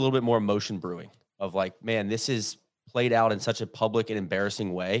may be a little bit more emotion brewing of like, man, this is played out in such a public and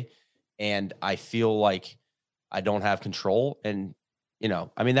embarrassing way. And I feel like I don't have control. And,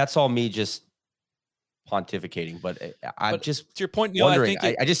 that's all me just pontificating, but I'm just to your point, wondering,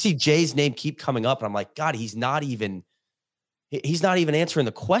 I just see Jay's name keep coming up and I'm like, God, he's not even answering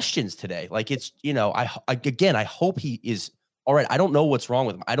the questions today. Like it's, I hope he is all right. I don't know what's wrong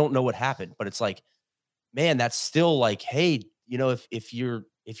with him. I don't know what happened, but it's like, man, that's still like, hey, if you're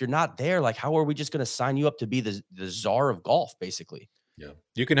not there, like, how are we just going to sign you up to be the czar of golf, basically? Yeah.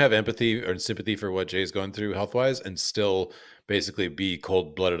 You can have empathy or sympathy for what Jay's going through health-wise and still basically be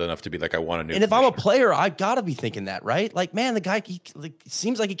cold-blooded enough to be like, I want a new. And if I'm a player, I got to be thinking that, right? Like, man, the guy, he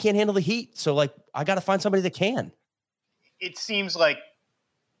seems like he can't handle the heat. So, like, I got to find somebody that can. It seems like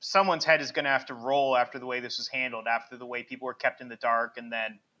someone's head is going to have to roll after the way this was handled, after the way people were kept in the dark and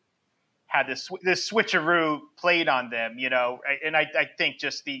then had this switcheroo played on them, And I think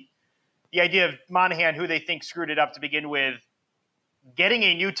just the idea of Monahan, who they think screwed it up to begin with, getting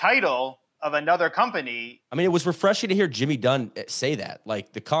a new title of another company. I mean, it was refreshing to hear Jimmy Dunn say that.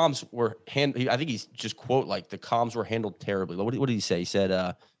 Like, the comms were I think he's just quote, like, the comms were handled terribly. What did he say? He said,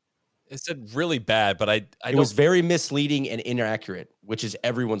 it said really bad, but it was very misleading and inaccurate, which is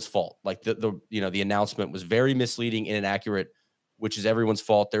everyone's fault. Like the announcement was very misleading and inaccurate, which is everyone's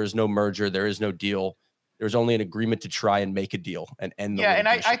fault. There is no merger. There is no deal. There's only an agreement to try and make a deal and end the litigation.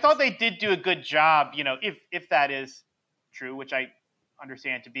 And I thought they did do a good job, if that is true, which I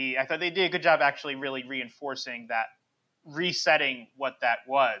understand to be. I thought they did a good job actually really reinforcing that, resetting what that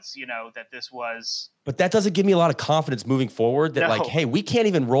was, that this was. But that doesn't give me a lot of confidence moving forward that like, hey, we can't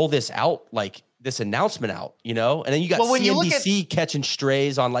even roll this out, like this announcement out, and then you got CNBC catching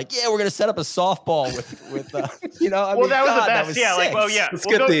strays on like, yeah, we're going to set up a softball with that was the best. Let's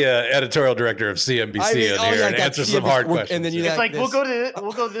get the editorial director of CNBC in here and answer some hard questions. And then it's like, we'll go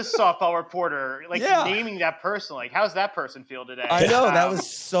to this softball reporter, like naming that person. Like, how's that person feel today? I know that was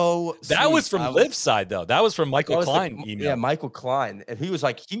so. That was from Liv's side though. That was from Michael Klein. Email. Yeah, Michael Klein, and he was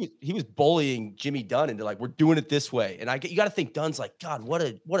like, he was bullying Jimmy Dunn into like, we're doing it this way. And you got to think Dunn's like, God, what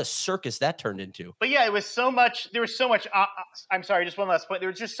a circus that turned into. But yeah, it was so much. There was so much. I'm sorry, just one last point. There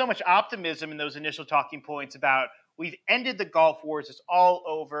was just so much optimism in those initial talking points about we've ended the golf wars. It's all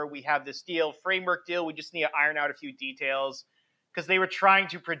over. We have this framework deal. We just need to iron out a few details because they were trying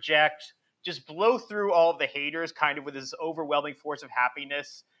to project, just blow through all of the haters, kind of with this overwhelming force of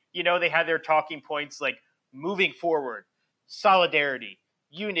happiness. They had their talking points like moving forward, solidarity,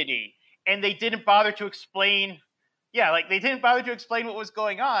 unity, and they didn't bother to explain. Yeah, like they didn't bother to explain what was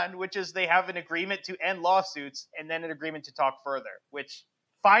going on, which is they have an agreement to end lawsuits and then an agreement to talk further, which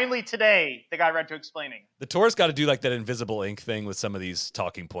finally today they got around to explaining. The tour's got to do like that invisible ink thing with some of these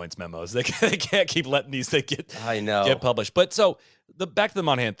talking points memos. They can't keep letting these things get published. But so back to the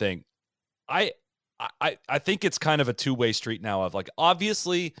Monahan thing, I think it's kind of a two-way street now of like,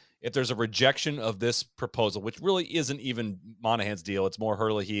 obviously, if there's a rejection of this proposal, which really isn't even Monahan's deal, it's more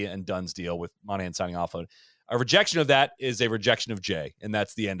Herlihy and Dunn's deal with Monahan signing off on it. A rejection of that is a rejection of Jay, and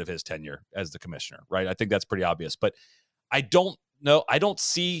that's the end of his tenure as the commissioner, right? I think that's pretty obvious. But I don't know. I don't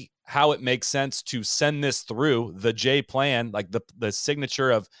see how it makes sense to send this through the Jay plan, like the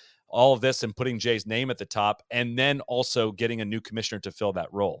signature of all of this and putting Jay's name at the top, and then also getting a new commissioner to fill that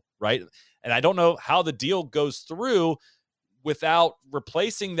role, right? And I don't know how the deal goes through without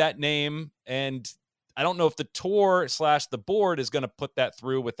replacing that name, and I don't know if the tour / the board is going to put that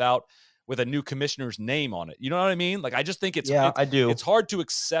through with a new commissioner's name on it. You know what I mean? Like, I just think I do. It's hard to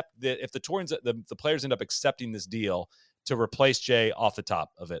accept that if the tour the players end up accepting this deal to replace Jay off the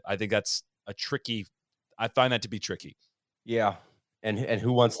top of it. I think that's I find that to be tricky. Yeah. And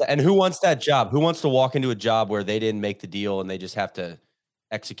who wants that? And who wants that job? Who wants to walk into a job where they didn't make the deal and they just have to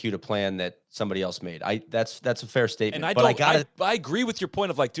execute a plan that somebody else made? That's a fair statement. And I agree with your point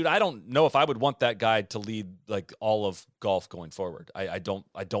of like, dude, I don't know if I would want that guy to lead like all of golf going forward. I don't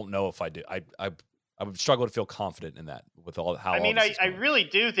know if I do. I would struggle to feel confident in that with all how. I mean, I really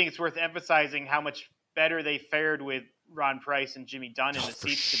do think it's worth emphasizing how much better they fared with Ron Price and Jimmy Dunn in the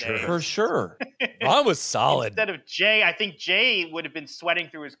seats today. For sure. Ron was solid. Instead of Jay, I think Jay would have been sweating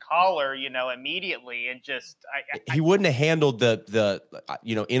through his collar, immediately, and just he wouldn't have handled the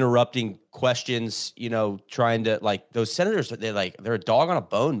interrupting questions, trying to, like, those senators, they're a dog on a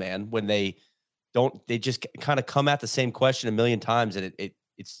bone, man, when they just kind of come at the same question a million times, and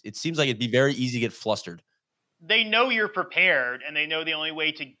it seems like it'd be very easy to get flustered. They know you're prepared, and they know the only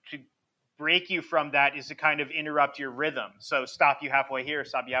way to break you from that is to kind of interrupt your rhythm. So stop you halfway here,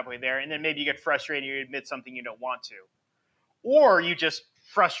 stop you halfway there, and then maybe you get frustrated and you admit something you don't want to. Or you just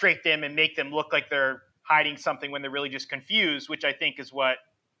frustrate them and make them look like they're hiding something when they're really just confused, which I think is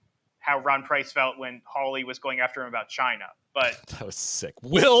how Ron Price felt when Hawley was going after him about China. But that was sick.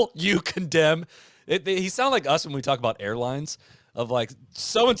 Will you condemn? He sounded like us when we talk about airlines. Of like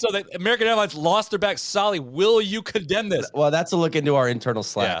so-and-so that American Airlines lost their back. Solly, will you condemn this? Well, that's a look into our internal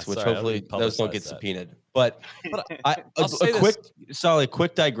Slacks, which sorry, hopefully those don't get subpoenaed. But a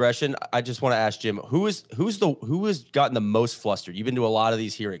quick digression. I just want to ask Jim, who has gotten the most flustered? You've been to a lot of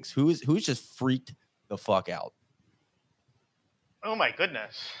these hearings. Who's just freaked the fuck out? Oh my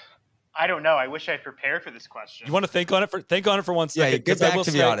goodness. I don't know. I wish I had prepared for this question. You want to think on it for 1 second? Yeah, get back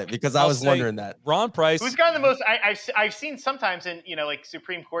to me on it, because I was wondering that. Ron Price. Who's gotten the most? I've seen sometimes in like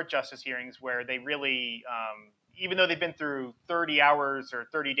Supreme Court justice hearings where they really, even though they've been through 30 hours or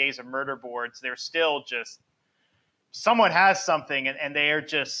 30 days of murder boards, they're still just, someone has something and they are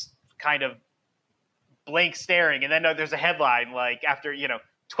just kind of blank staring. And then there's a headline like, after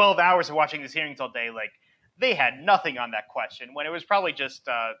 12 hours of watching these hearings all day, like, they had nothing on that question, when it was probably just,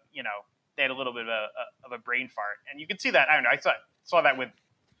 they had a little bit of a brain fart. And you can see that. I don't know. I saw that with,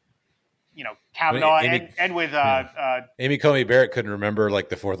 Kavanaugh and with Amy Coney Barrett couldn't remember like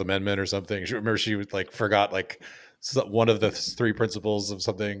the Fourth Amendment or something. She was like forgot like one of the three principles of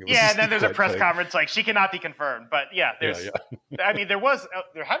something. Yeah, and then there's a press conference like she cannot be confirmed. But yeah, I mean, there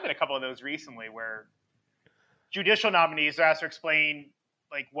have been a couple of those recently where judicial nominees are asked to explain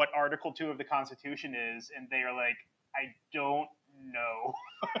like what Article 2 of the Constitution is, and they are like, I don't know.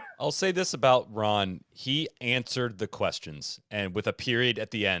 I'll say this about Ron. He answered the questions, and with a period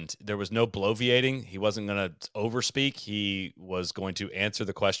at the end. There was no bloviating. He wasn't going to overspeak. He was going to answer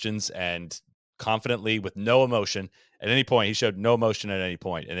the questions, and confidently, with no emotion at any point. He showed no emotion at any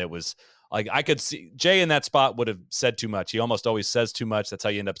point, and it was like, I could see Jay in that spot would have said too much. He almost always says too much. That's how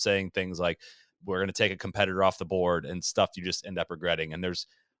you end up saying things like, we're going to take a competitor off the board, and stuff you just end up regretting. And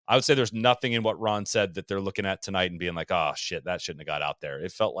I would say there's nothing in what Ron said that they're looking at tonight and being like, oh shit, that shouldn't have got out there.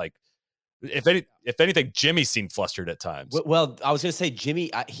 It felt like, if anything, Jimmy seemed flustered at times. Well, I was going to say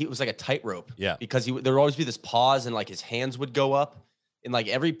Jimmy, he was like a tightrope. Yeah. Because there would always be this pause, and like his hands would go up. In like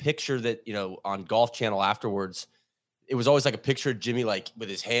every picture that, on Golf Channel afterwards, it was always like a picture of Jimmy, like with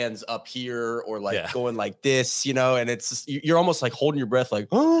his hands up here or like going like this, and it's just, you're almost like holding your breath, like,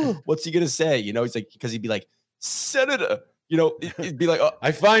 oh, what's he going to say? He's like, because he'd be like, Senator, it'd be like, oh,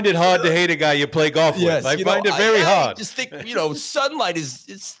 I find it hard to hate a guy you play golf with. I find it very hard. I just think, sunlight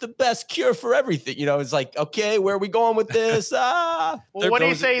it's the best cure for everything. It's like, okay, where are we going with this? Well, what do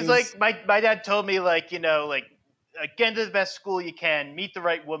you say is like, my dad told me, like, get into the best school you can, meet the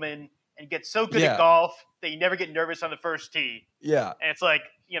right woman, and get so good at golf that you never get nervous on the first tee. Yeah. And it's like,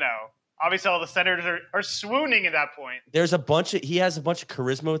 obviously all the senators are swooning at that point. He has a bunch of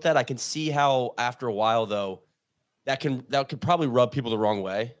charisma with that. I can see how after a while though, that could probably rub people the wrong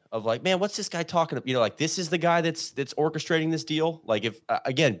way of like, man, what's this guy talking about? Like, this is the guy that's orchestrating this deal. Like, if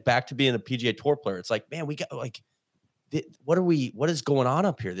again, back to being a PGA Tour player, it's like, man, we got like, what is going on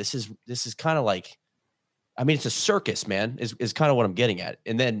up here? This is kind of like, I mean, it's a circus, man, is kind of what I'm getting at.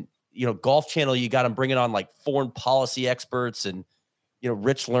 And then, Golf Channel, you got them bringing on like foreign policy experts and,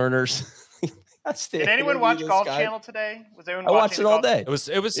 rich learners. Did anyone watch Golf Channel today? Was everyone I watched it all day. It was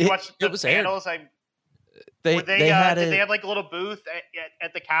panels. Did they have like a little booth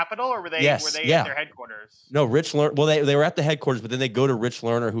at the Capitol, or were they at their headquarters? No, Rich Lerner. Well, they were at the headquarters, but then they go to Rich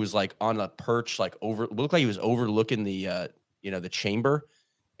Lerner, who was like on a perch, like looked like he was overlooking the the chamber.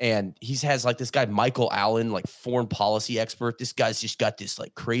 And he has like this guy, Michael Allen, like foreign policy expert. This guy's just got this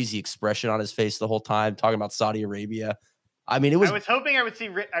like crazy expression on his face the whole time, talking about Saudi Arabia. I mean, I was hoping I would see.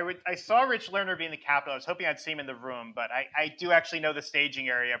 I saw Rich Lerner be in the Capitol. I was hoping I'd see him in the room, but I do actually know the staging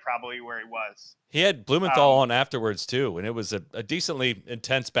area probably where he was. He had Blumenthal on afterwards too, and it was a decently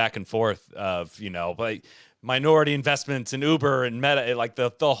intense back and forth of like minority investments in Uber and Meta, like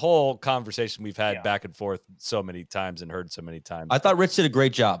the whole conversation we've had back and forth so many times and heard so many times. I thought Rich did a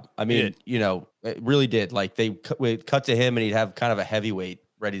great job. I mean, it really did. Like we cut to him and he'd have kind of a heavyweight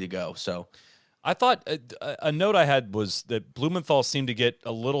ready to go. So I thought a note I had was that Blumenthal seemed to get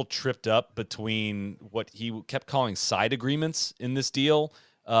a little tripped up between what he kept calling side agreements in this deal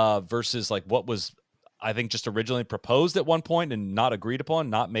versus like what was, I think, just originally proposed at one point and not agreed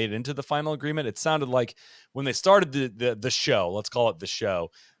upon, not made into the final agreement. It sounded like when they started the show, let's call it the show,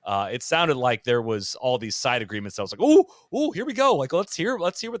 it sounded like there was all these side agreements. I was like, oh, here we go. Like, let's hear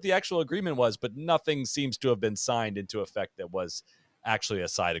what the actual agreement was, but nothing seems to have been signed into effect that was actually a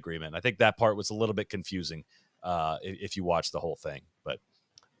side agreement. I think that part was a little bit confusing if you watch the whole thing, but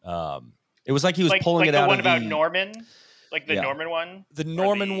it was like he was pulling it out of the one of about Norman, like the Norman one. The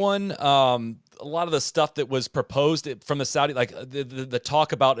Norman one, a lot of the stuff that was proposed from the Saudi, like the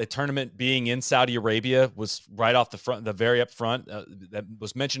talk about a tournament being in Saudi Arabia was right off the front, the very up front, that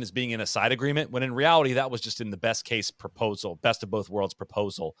was mentioned as being in a side agreement, when in reality that was just in the best case proposal, best of both worlds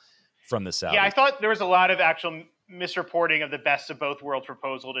proposal from the Saudis. Yeah, I thought there was a lot of actual misreporting of the best of both worlds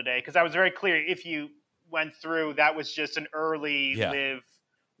proposal today, because I was very clear, if you went through, that was just an early live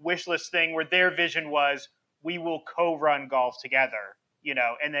wish list thing where their vision was, we will co-run golf together,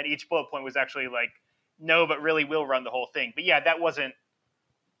 and then each bullet point was actually like, no, but really we'll run the whole thing. But yeah, that wasn't,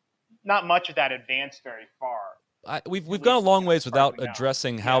 not much of that advanced very far. We've gone a long ways without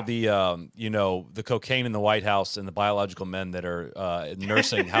addressing how the the cocaine in the White House and the biological men that are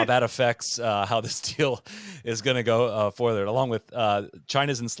nursing, how that affects how this deal is going to go forward, along with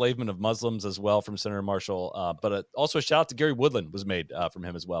China's enslavement of Muslims as well from Senator Marshall. But also a shout out to Gary Woodland was made from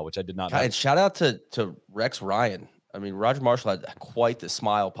him as well, which I did not know. And shout out to Rex Ryan. I mean, Roger Marshall had quite the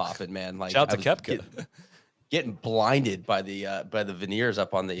smile popping, man. Like, shout out to Koepka. Getting blinded by the veneers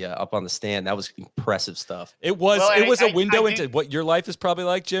up on the stand. That was impressive stuff. It was a window into what your life is probably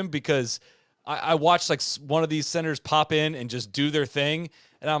like, Jim, because I watched like one of these senators pop in and just do their thing,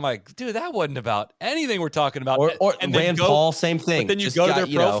 and I'm like, dude, that wasn't about anything we're talking about. Or and Rand Paul, same thing. But then you go to their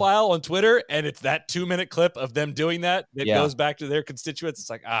profile on Twitter, and it's that 2-minute clip of them doing that. It goes back to their constituents. It's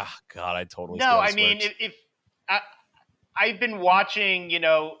like, God, I totally. No, I mean, if I've been watching,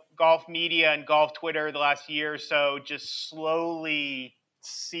 golf media and golf Twitter the last year or so, just slowly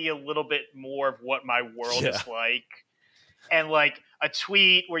see a little bit more of what my world is like. And like a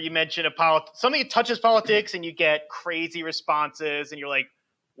tweet where you mention something that touches politics and you get crazy responses and you're like,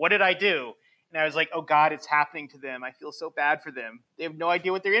 what did I do? And I was like, oh God, it's happening to them. I feel so bad for them. They have no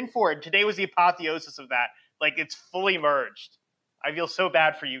idea what they're in for. And today was the apotheosis of that. Like, it's fully merged. I feel so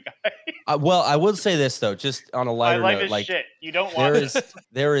bad for you guys. Well, I will say this though, just on a lighter note, like shit. You don't want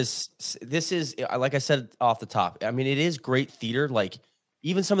this is like I said off the top. I mean, it is great theater. Like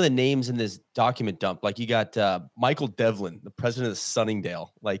even some of the names in this document dump, like you got Michael Devlin, the president of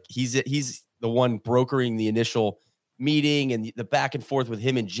Sunningdale. Like he's the one brokering the initial meeting and the back and forth with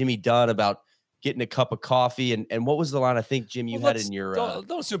him and Jimmy Dunn about getting a cup of coffee. And what was the line I think, Jim, you had in your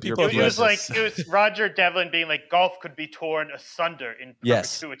don't assume people. It was Roger Devlin being like, golf could be torn asunder in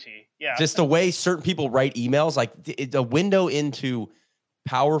perpetuity. Yeah. Just the way certain people write emails, like a window into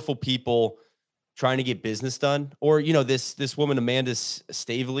powerful people trying to get business done. Or, this woman, Amanda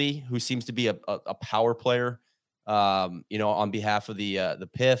Stavely, who seems to be a power player, on behalf of the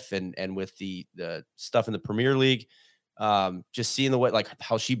PIF and with the stuff in the Premier League. Just seeing the way, like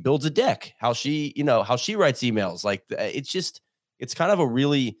how she builds a deck, how she writes emails. Like it's kind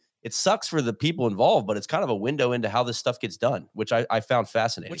of it sucks for the people involved, but it's kind of a window into how this stuff gets done, which I found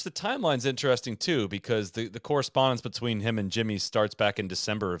fascinating. Which the timeline's interesting too, because the correspondence between him and Jimmy starts back in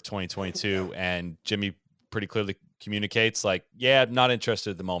December of 2022, and Jimmy pretty clearly communicates like, yeah, not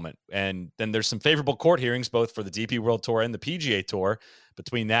interested at the moment. And then there's some favorable court hearings, both for the DP World Tour and the PGA Tour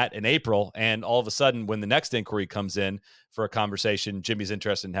between that and April. And all of a sudden, when the next inquiry comes in for a conversation, Jimmy's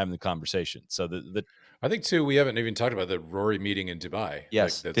interested in having the conversation. So I think too, we haven't even talked about the Rory meeting in Dubai.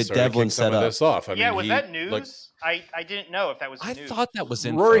 Yes. Like, that Devlin set up this off. I mean, was that news? I didn't know if that was news. I thought that was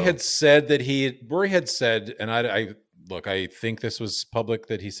info. Rory had said, and I think this was public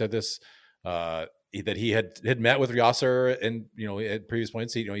that he said this, that he had met with Yasser and, at previous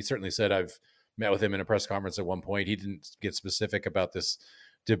points, he certainly said, I've met with him in a press conference at one point. He didn't get specific about this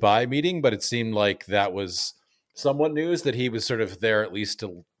Dubai meeting, but it seemed like that was somewhat news, that he was sort of there at least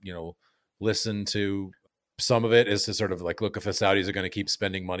to, listen to some of it, is to sort of like, look, if the Saudis are going to keep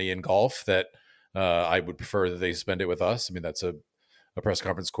spending money in golf, that I would prefer that they spend it with us. I mean, that's a press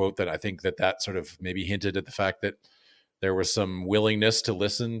conference quote that I think that sort of maybe hinted at the fact that there was some willingness to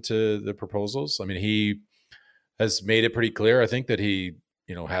listen to the proposals. I mean, he has made it pretty clear, I think, that he,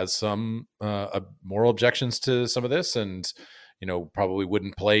 has some moral objections to some of this, and, probably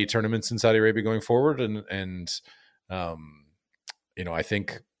wouldn't play tournaments in Saudi Arabia going forward. And I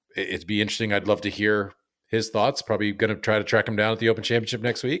think it'd be interesting. I'd love to hear his thoughts. Probably going to try to track him down at the Open Championship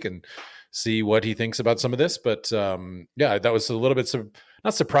next week and see what he thinks about some of this. But yeah, that was a little bit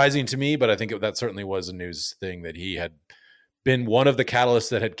not surprising to me, but I think that certainly was a news thing that he had been one of the catalysts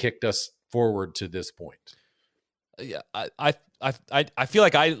that had kicked us forward to this point. Yeah, I feel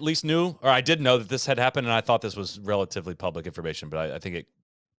like I at least knew, or I did know that this had happened, and I thought this was relatively public information, but I think it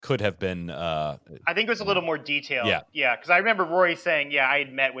could have been. I think it was a little more detailed. Yeah, because I remember Rory saying, I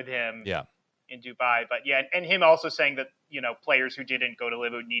had met with him. In Dubai, but and him also saying that players who didn't go to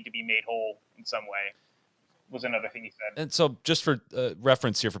LIV would need to be made whole in some way was another thing he said. And so, just for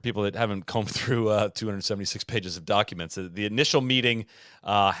reference here, for people that haven't combed through 276 pages of documents, the initial meeting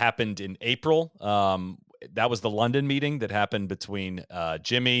happened in April. That was the London meeting that happened between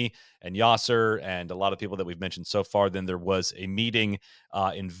Jimmy and Yasser and a lot of people that we've mentioned so far. Then there was a meeting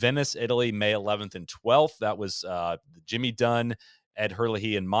in Venice, Italy, May 11th and 12th. That was Jimmy Dunn, Ed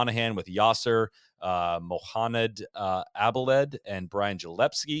Herlihy, and Monahan with Yasser, Mohamed Abeled, and Brian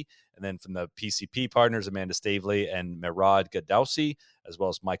Gillespie. And then from the PCP partners, Amanda Stavely and Merad Gadausi, as well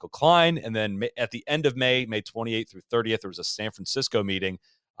as Michael Klein. And then at the end of May 28th through 30th, there was a San Francisco meeting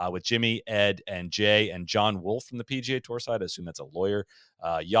with Jimmy, Ed, and Jay, and John Wolf from the PGA Tour side. I assume that's a lawyer.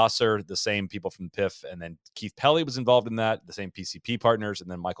 Yasser, the same people from the PIF. And then Keith Pelly was involved in that, the same PCP partners, and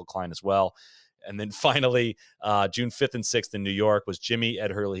then Michael Klein as well. And then finally, June 5th and 6th in New York was Jimmy,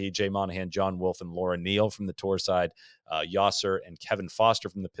 Ed Herlihy, Jay Monahan, John Wolf, and Laura Neal from the tour side, Yasser and Kevin Foster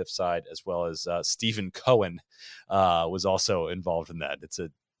from the PIF side, as well as Stephen Cohen was also involved in that. It's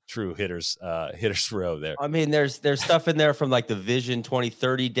a true hitters row there. I mean, there's stuff in there from like the Vision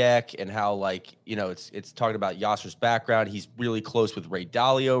 2030 deck and how it's talking about Yasser's background. He's really close with Ray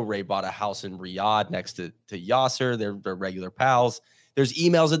Dalio. Ray bought a house in Riyadh next to Yasser. They're regular pals. There's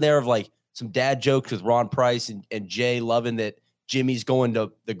emails in there of some dad jokes with Ron Price and Jay loving that Jimmy's going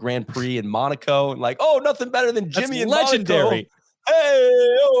to the Grand Prix in Monaco and nothing better than Jimmy. That's legendary.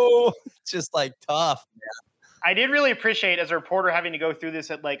 Monaco. Hey, it's just tough. Man. I did really appreciate as a reporter having to go through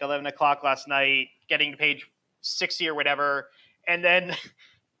this at 11 o'clock last night, getting to page 60 or whatever. And then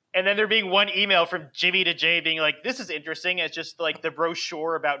there being one email from Jimmy to Jay being this is interesting. It's just the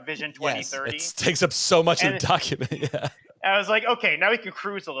brochure about Vision 2030. Yes, it takes up so much of the document. Yeah. I was like, okay, now we can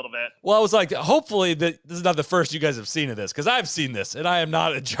cruise a little bit. Well, I was like, hopefully this is not the first you guys have seen of this, because I've seen this, and I am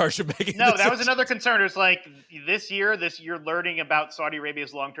not in charge of making. No, that was another concern. It's this year you're learning about Saudi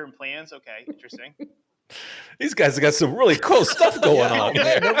Arabia's long-term plans. Okay, interesting. These guys have got some really cool stuff going on.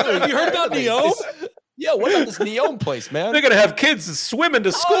 Have you heard about Neom? Yeah, what about this Neom place, man? They're going to have kids swimming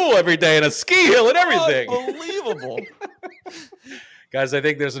to school every day and a ski hill and everything. Unbelievable. Guys, I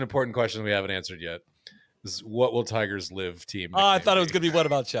think there's an important question we haven't answered yet. This is, what will Tiger's LIV team? I thought it was going to be what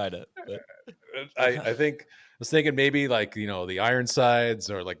about China? I was thinking maybe the Ironsides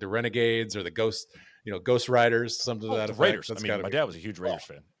or the Renegades or the Ghost Riders, something to that effect. Raiders. My dad was a huge Raiders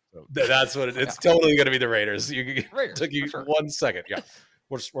fan. So. That's what it's totally going to be the Raiders. Raiders, took you sure. 1 second. Yeah.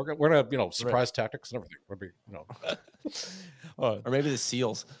 We're gonna surprise tactics and everything. Or maybe the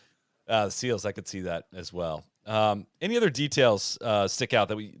SEALs. The SEALs, I could see that as well. Any other details stick out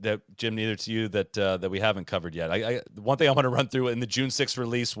that Jim, neither to you that we haven't covered yet? The one thing I want to run through in the June 6th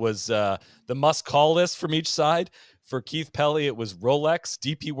release was the must call list from each side. For Keith Pelly, it was Rolex,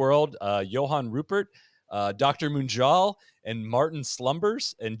 DP World, Johan Rupert, Dr. Munjal, and Martin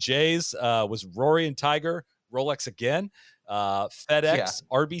Slumbers. And Jay's was Rory and Tiger, Rolex again, FedEx,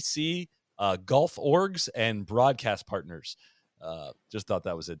 RBC, Gulf Orgs, and Broadcast Partners. Just thought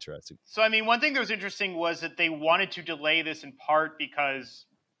that was interesting. So, one thing that was interesting was that they wanted to delay this in part because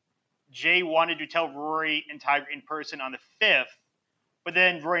Jay wanted to tell Rory and Tiger in person on the 5th, but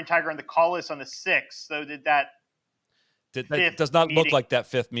then Rory and Tiger on the call list on the 6th. So that does not look like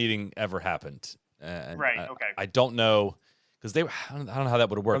that 5th meeting ever happened. Right. Okay. I don't know because I don't know how that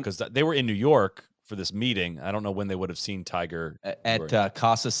would have worked because they were in New York for this meeting. I don't know when they would have seen Tiger at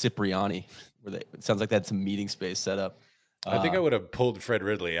Casa Cipriani, where it sounds like they had some meeting space set up. I think I would have pulled Fred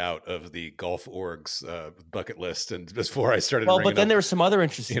Ridley out of the Gulf Orgs bucket list, and before I started. Well, but then there was some other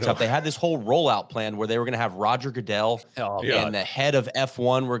interesting stuff. They had this whole rollout plan where they were going to have Roger Goodell and the head of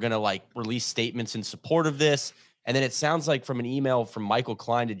F1 were going to release statements in support of this. And then it sounds like from an email from Michael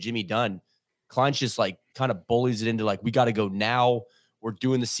Klein to Jimmy Dunn, Klein's just kind of bullies it into we got to go now. We're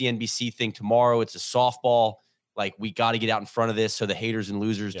doing the CNBC thing tomorrow. It's a softball. We got to get out in front of this so the haters and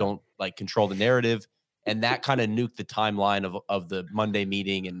losers don't control the narrative. And that kind of nuked the timeline of the Monday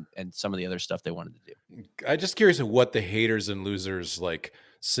meeting and some of the other stuff they wanted to do. I'm just curious what the haters and losers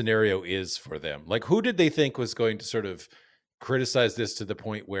scenario is for them. Who did they think was going to sort of criticize this to the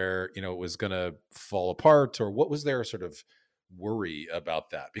point where, it was going to fall apart, or what was their sort of worry about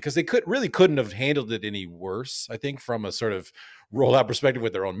that, because they couldn't have handled it any worse, I think, from a sort of rollout perspective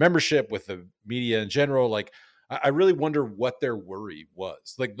with their own membership, with the media in general. Like, I really wonder what their worry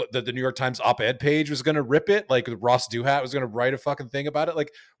was. Like, the New York Times op-ed page was going to rip it. Like, Ross Duhat was going to write a fucking thing about it.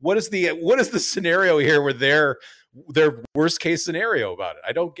 Like, what is the scenario here with their worst case scenario about it?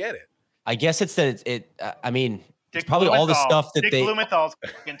 I don't get it. I guess it's that I mean, it's Dick probably all the stuff that Dick Blumenthal's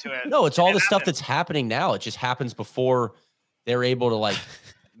into it. No, it's all the stuff that's happening now. It just happens before they're able to like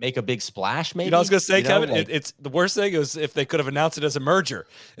make a big splash. Maybe. You know, I was going to say, you know, Kevin, like, it's the worst thing is if they could have announced it as a merger.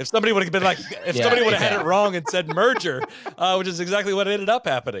 If somebody would have been like, somebody would have had it wrong and said merger, which is exactly what ended up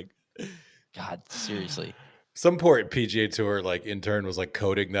happening. God, seriously. Some poor PGA Tour like intern was like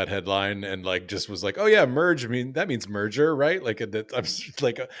coding that headline and like just was like, oh yeah, merge. I mean, that means merger, right? Like I'm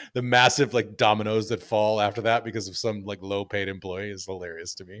like the massive like dominoes that fall after that because of some like low paid employee is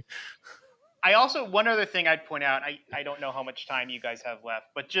hilarious to me. I also, one other thing I'd point out, I don't know how much time you guys have left,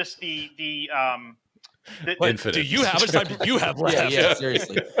 but just the Infinite. Do you have much time? Do you have left? Yeah,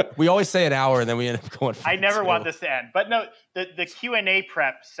 seriously. We always say an hour and then we end up going. I never want this to end, but no, the Q&A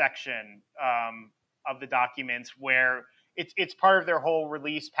prep section of the documents where it's part of their whole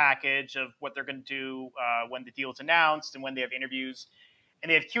release package of what they're going to do when the deal's announced and when they have interviews, and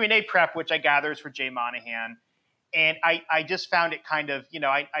they have Q&A prep, which I gather is for Jay Monahan. And I just found it kind of, you know,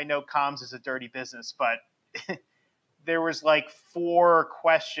 I know comms is a dirty business, but there was like 4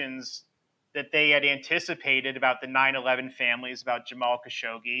 questions that they had anticipated about the 9/11 families, about Jamal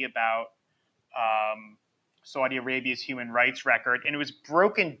Khashoggi, about Saudi Arabia's human rights record. And it was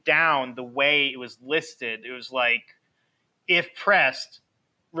broken down the way it was listed. It was like, if pressed,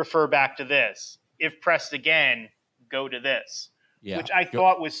 refer back to this. If pressed again, go to this. Yeah. Which I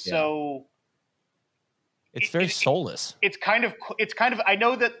thought was so... It's very soulless. It's kind of, I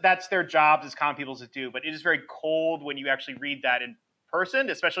know that that's their jobs as comm people to do, but it is very cold when you actually read that in person,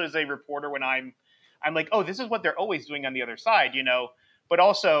 especially as a reporter when I'm like, oh, this is what they're always doing on the other side, you know? But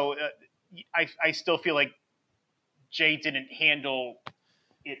also I still feel like Jay didn't handle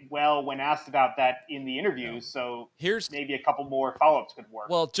it well when asked about that in the interview. So maybe a couple more follow-ups could work.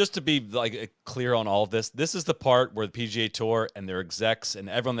 Well, just to be like clear on all of this is the part where the PGA Tour and their execs and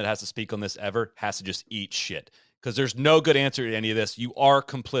everyone that has to speak on this ever has to just eat shit, because there's no good answer to any of this. You are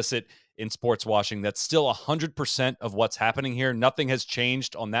complicit in sports washing. That's still 100% of what's happening here. Nothing has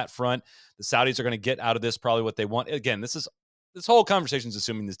changed on that front. The Saudis are going to get out of this probably what they want. Again, this whole conversation is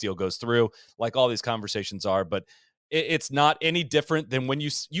assuming this deal goes through, like all these conversations are, but it's not any different than when you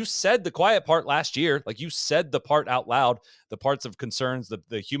said the quiet part last year. Like, you said the part out loud, the parts of concerns,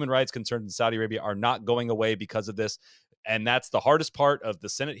 the human rights concerns in Saudi Arabia are not going away because of this. And that's the hardest part of the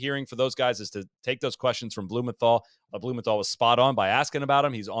Senate hearing for those guys, is to take those questions from Blumenthal. Blumenthal was spot on by asking about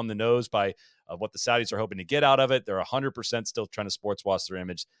him. He's on the nose by what the Saudis are hoping to get out of it. They're 100% still trying to sports wash their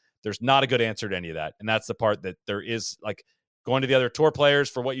image. There's not a good answer to any of that. And that's the part that there is, like, going to the other tour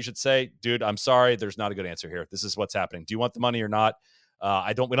players for what you should say, dude, I'm sorry, there's not a good answer here. This is what's happening. Do you want the money or not?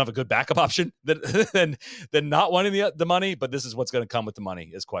 We don't have a good backup option than not wanting the money, but this is what's going to come with the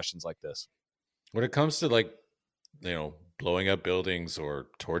money, is questions like this. When it comes to, like, you know, blowing up buildings or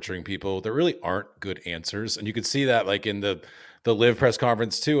torturing people, there really aren't good answers. And you could see that, like, in the Live press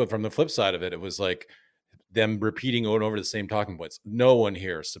conference too. And from the flip side of it, it was like them repeating over and over the same talking points. No one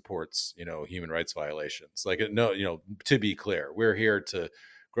here supports, you know, human rights violations. Like, no, you know, to be clear, we're here to,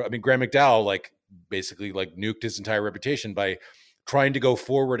 I mean, Graham McDowell, like, basically like nuked his entire reputation by trying to go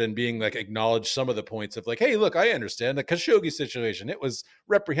forward and being like, acknowledge some of the points of like, hey, look, I understand the Khashoggi situation. It was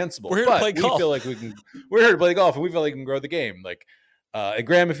reprehensible. We're here to play golf. We're here to play golf, and we feel like we can grow the game. Like, and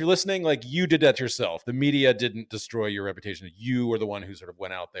Graham, if you're listening, like, you did that yourself. The media didn't destroy your reputation. You were the one who sort of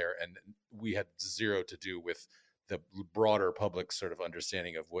went out there, and we had zero to do with the broader public sort of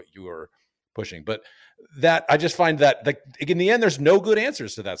understanding of what you were pushing. But that, I just find that, like, in the end, there's no good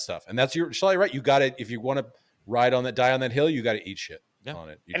answers to that stuff. And that's Shelley, right? You got to, if you want to ride on that, die on that hill, you got to eat shit on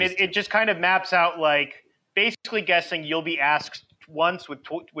it. And it just kind of maps out, like, basically guessing you'll be asked once with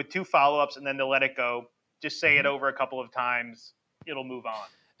 2 follow-ups, and then they'll let it go. Just say it over a couple of times. It'll move on.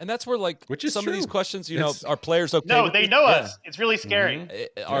 And that's where, like, some true. of these questions, you know, are players okay? No, they know us. It's really scary.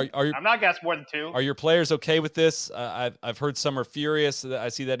 Mm-hmm. I'm not going to ask more than 2. Are your players okay with this? I've heard some are furious. I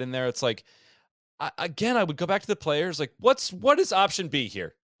see that in there. It's like, again, I would go back to the players. Like, what is option B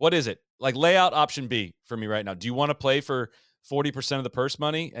here? What is it? Like, lay out option B for me right now. Do you want to play for 40% of the purse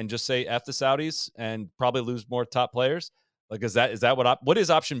money and just say F the Saudis and probably lose more top players? Like, is that what is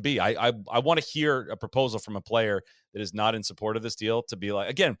option B? I want to hear a proposal from a player that is not in support of this deal to be like,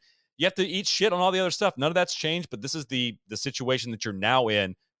 again, you have to eat shit on all the other stuff. None of that's changed, but this is the situation that you're now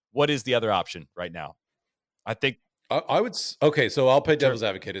in. What is the other option right now? I think I would. Okay, so I'll play devil's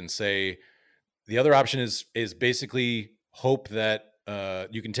advocate and say the other option is basically hope that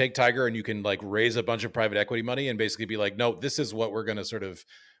you can take Tiger and you can like raise a bunch of private equity money and basically be like, no, this is what we're going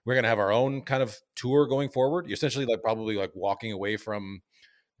to have our own kind of tour going forward. You're essentially like probably like walking away from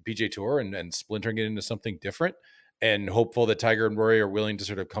PGA Tour and splintering it into something different, and hopeful that Tiger and Rory are willing to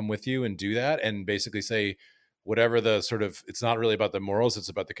sort of come with you and do that and basically say whatever the sort of, it's not really about the morals, it's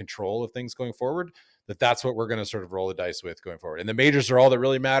about the control of things going forward, that's what we're going to sort of roll the dice with going forward. And the majors are all that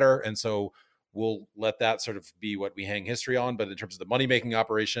really matter. And so we'll let that sort of be what we hang history on. But in terms of the money-making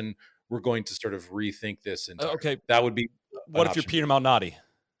operation, we're going to sort of rethink this entirely. Okay. That would be what if you're Peter Malnati?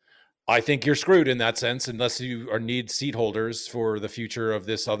 I think you're screwed in that sense, unless you need seat holders for the future of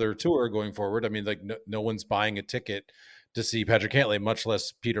this other tour going forward. I mean, like no one's buying a ticket to see Patrick Cantlay, much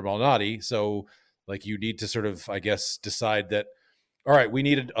less Peter Malnati. So like you need to sort of, I guess, decide that, all right, we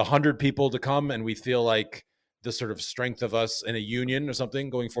needed 100 people to come and we feel like the sort of strength of us in a union or something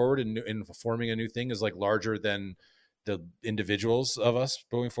going forward and in forming a new thing is like larger than the individuals of us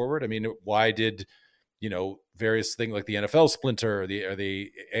going forward. I mean, why did, various things like the NFL splinter or the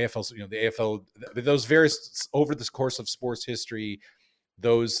AFL, the AFL, those various over this course of sports history,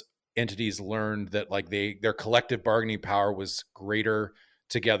 those entities learned that like their collective bargaining power was greater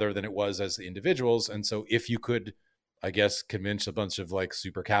together than it was as the individuals. And so if you could, I guess, convince a bunch of like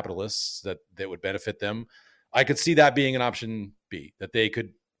super capitalists that would benefit them, I could see that being an option B, that they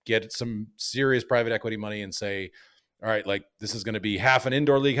could get some serious private equity money and say, all right, like this is going to be half an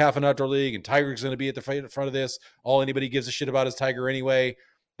indoor league, half an outdoor league, and Tiger's going to be at the front of this. All anybody gives a shit about is Tiger anyway.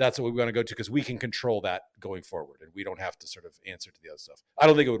 That's what we want to go to because we can control that going forward and we don't have to sort of answer to the other stuff. I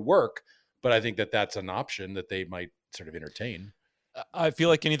don't think it would work, but I think that that's an option that they might sort of entertain. I feel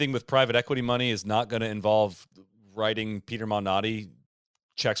like anything with private equity money is not going to involve writing Peter Malnati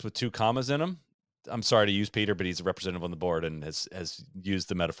checks with 2 commas in them. I'm sorry to use Peter, but he's a representative on the board and has used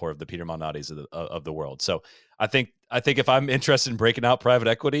the metaphor of the Peter Malnatis of the world. So I think if I'm interested in breaking out private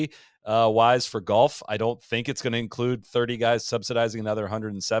equity wise for golf, I don't think it's going to include 30 guys subsidizing another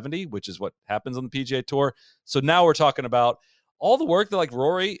 170, which is what happens on the PGA Tour. So now we're talking about all the work that like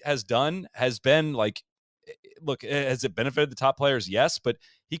Rory has done has been like, look, has it benefited the top players? Yes, but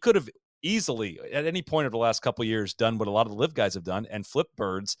he could have easily at any point of the last couple of years done what a lot of the live guys have done and flipped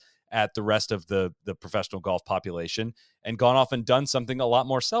birds at the rest of the professional golf population and gone off and done something a lot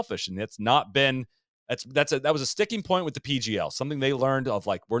more selfish. And it's not been, that was a sticking point with the PGL, something they learned of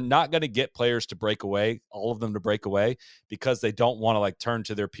like, we're not going to get players to break away, all of them to break away because they don't want to like turn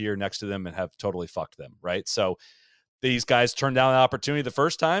to their peer next to them and have totally fucked them. Right. So these guys turned down the opportunity the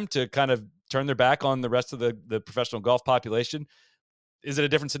first time to kind of turn their back on the rest of the professional golf population. Is it a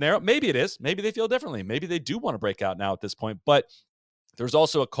different scenario? Maybe it is. Maybe they feel differently. Maybe they do want to break out now at this point, but there's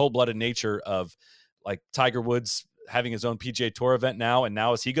also a cold-blooded nature of like Tiger Woods having his own PGA Tour event now. And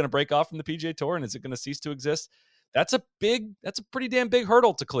now is he going to break off from the PGA Tour and is it going to cease to exist? That's a pretty damn big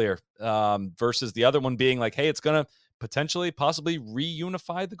hurdle to clear versus the other one being like, hey, it's going to potentially possibly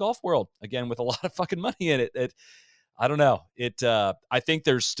reunify the golf world again with a lot of fucking money in it. I don't know. I think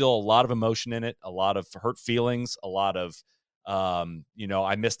there's still a lot of emotion in it, a lot of hurt feelings, a lot of,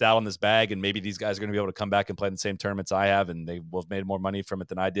 I missed out on this bag and maybe these guys are going to be able to come back and play in the same tournaments I have and they will have made more money from it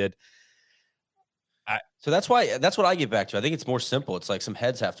than I did. So that's what I get back to. I think it's more simple. It's like some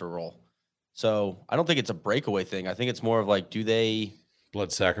heads have to roll. So I don't think it's a breakaway thing. I think it's more of like, do they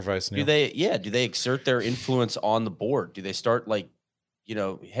blood sacrifice? Do they exert their influence on the board? Do they start like,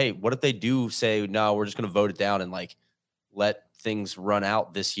 hey, what if they do say, no, we're just going to vote it down and like let things run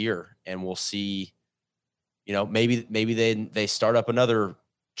out this year and we'll see, maybe they start up another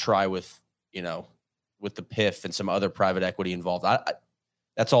try with the PIF and some other private equity involved.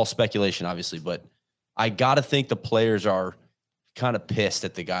 That's all speculation, obviously, but I got to think the players are kind of pissed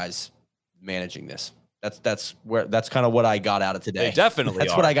at the guys managing this. That's kind of what I got out of today. They definitely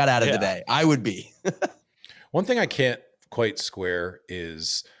That's are. what I got out of today. I would be. One thing I can't quite square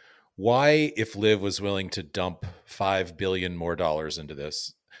is why, if Liv was willing to dump $5 billion more into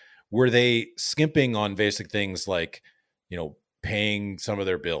this, were they skimping on basic things like, paying some of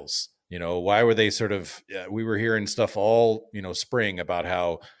their bills? Why were they sort of, we were hearing stuff all, spring about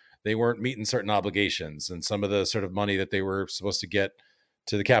how they weren't meeting certain obligations and some of the sort of money that they were supposed to get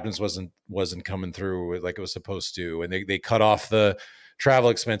to the captains wasn't coming through like it was supposed to. And they cut off the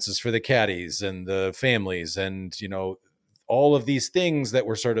travel expenses for the caddies and the families and, all of these things that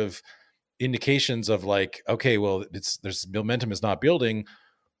were sort of indications of like, okay, well, there's momentum is not building.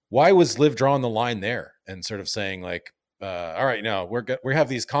 Why was Liv drawing the line there and sort of saying like, all right, no, we have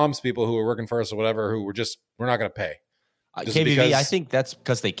these comms people who are working for us or whatever, who we're not going to pay. KBV, I think that's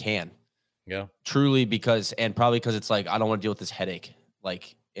because they can. Yeah. Truly, probably because it's like, I don't want to deal with this headache.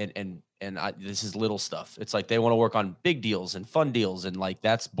 Like, this is little stuff. It's like they want to work on big deals and fun deals. And like,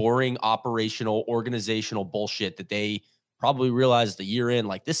 that's boring operational, organizational bullshit that they probably realized the year in,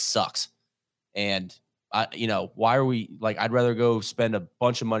 like, this sucks. And why are we like, I'd rather go spend a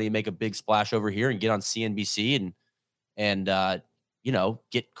bunch of money and make a big splash over here and get on CNBC and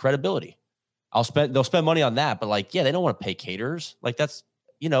get credibility. They'll spend money on that, but like, yeah, they don't want to pay caterers. Like that's,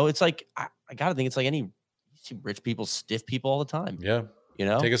 it's like, I gotta think it's like you see rich people stiff people all the time. Yeah.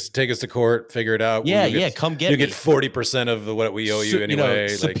 Take us to court, figure it out. Yeah. Come get you me. get 40% of what we owe you anyway.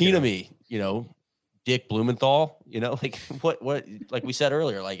 Subpoena me, Dick Blumenthal, like what, like we said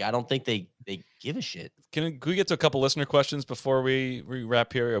earlier, like, I don't think they give a shit. Can we get to a couple listener questions before we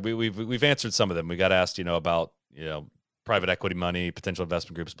wrap here? We've answered some of them. We got asked, about, private equity money, potential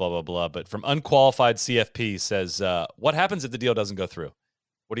investment groups, blah, blah, blah. But from Unqualified CFP says, what happens if the deal doesn't go through?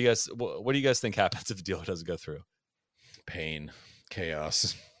 What do you guys think happens if the deal doesn't go through? Pain,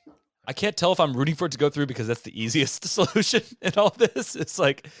 chaos. I can't tell if I'm rooting for it to go through because that's the easiest solution in all this. It's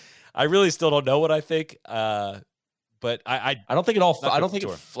like, I really still don't know what I think. But I don't think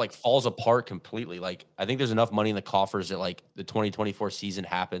it falls apart completely. Like, I think there's enough money in the coffers that like the 2024 season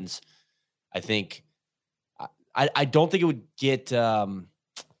happens. I think I don't think it would get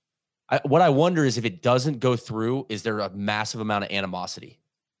what I wonder is if it doesn't go through, is there a massive amount of animosity?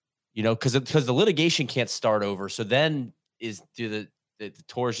 Because the litigation can't start over. So then do the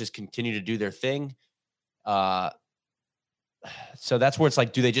tours just continue to do their thing? So that's where it's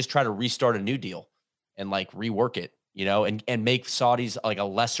like, do they just try to restart a new deal and like rework it, and make Saudis like a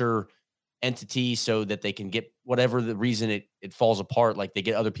lesser entity so that they can get whatever the reason it falls apart, like they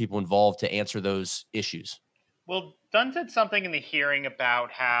get other people involved to answer those issues? Well, Dunn said something in the hearing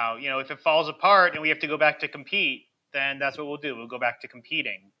about how, if it falls apart and we have to go back to compete, then that's what we'll do. We'll go back to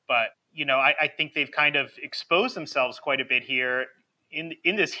competing. But, I think they've kind of exposed themselves quite a bit here in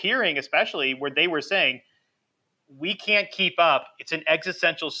this hearing, especially where they were saying, we can't keep up. It's an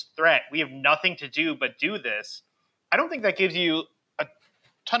existential threat. We have nothing to do but do this. I don't think that gives you a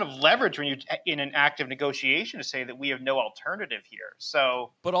ton of leverage when you're in an active negotiation to say that we have no alternative here.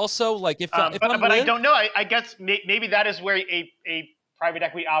 So, but also like but I don't know. I guess maybe that is where a private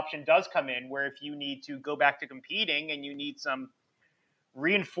equity option does come in, where if you need to go back to competing and you need some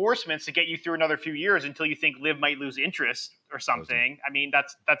reinforcements to get you through another few years until you think Liv might lose interest or something. I mean,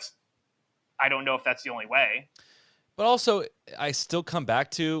 that's I don't know if that's the only way. But also, I still come back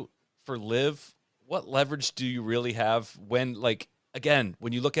to, for Liv, what leverage do you really have when, like, again,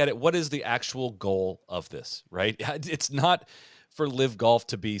 when you look at it, what is the actual goal of this, right? It's not for Liv Golf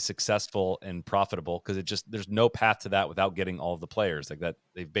to be successful and profitable, because there's no path to that without getting all of the players like that.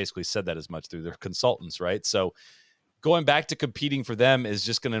 They've basically said that as much through their consultants, right? So going back to competing for them is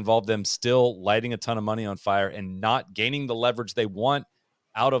just going to involve them still lighting a ton of money on fire and not gaining the leverage they want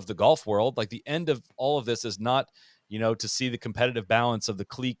out of the golf world. Like, the end of all of this is not, to see the competitive balance of the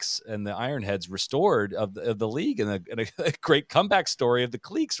cliques and the Ironheads restored of the league, and a great comeback story of the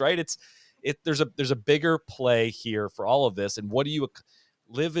cliques, right? There's a bigger play here for all of this. And what do you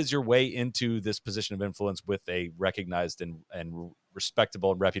live as your way into this position of influence with a recognized and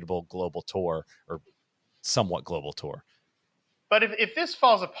respectable and reputable global tour, or somewhat global tour? But if this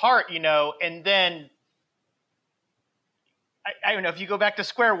falls apart, and then I don't know, if you go back to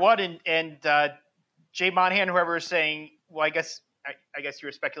square one and Jay Monahan, whoever is saying, well, I guess you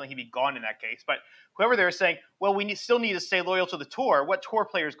were speculating he'd be gone in that case, but whoever they're saying, well, we still need to stay loyal to the tour. What tour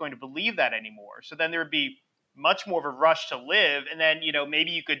player is going to believe that anymore? So then there would be much more of a rush to Liv, and then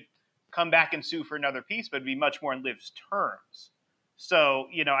maybe you could come back and sue for another piece, but it'd be much more on Liv's terms. So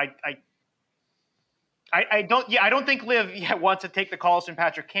I don't think Liv wants to take the calls from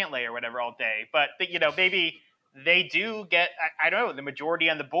Patrick Cantlay or whatever all day, but maybe they do get, I don't know, the majority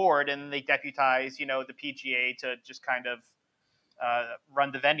on the board, and they deputize, the PGA to just kind of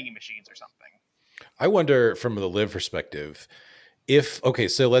run the vending machines or something. I wonder from the Liv perspective,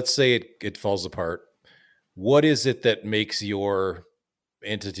 so let's say it falls apart. What is it that makes your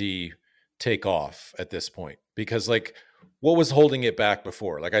entity take off at this point? Because like, what was holding it back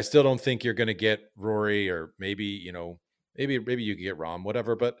before? Like, I still don't think you're going to get Rory, or maybe you could get Rahm,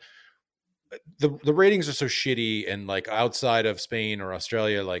 whatever, but the ratings are so shitty, and like outside of Spain or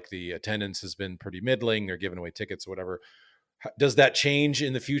Australia, like the attendance has been pretty middling. They're giving away tickets or whatever. Does that change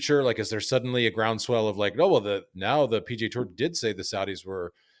in the future? Like, is there suddenly a groundswell of like, now the PGA Tour did say the Saudis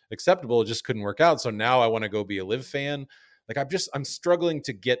were acceptable, it just couldn't work out, so now I want to go be a Liv fan? Like, I'm struggling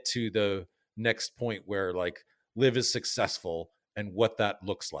to get to the next point where like Liv is successful and what that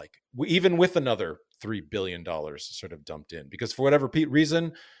looks like, even with another $3 billion sort of dumped in, because for whatever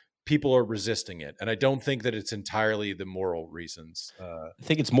reason, people are resisting it. And I don't think that it's entirely the moral reasons. I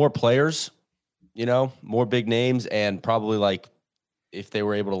think it's more players, more big names, and probably like if they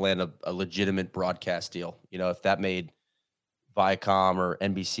were able to land a legitimate broadcast deal, if that made Viacom or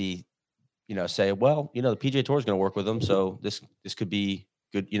NBC, say, well, the PGA Tour is going to work with them. So this could be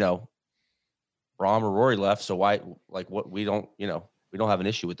good, Rahm or Rory left. So why, like what we don't have an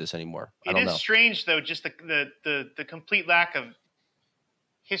issue with this anymore. I don't know. It is strange though, just the complete lack of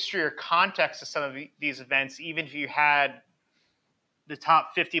history or context of some of these events, even if you had the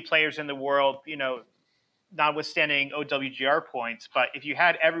top 50 players in the world, notwithstanding OWGR points, but if you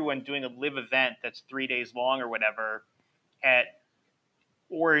had everyone doing a live event that's 3 days long or whatever at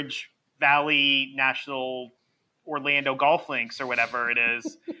Orange Valley National Orlando Golf Links or whatever it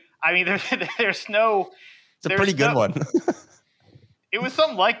is, I mean, there's no... It's a pretty good one. It was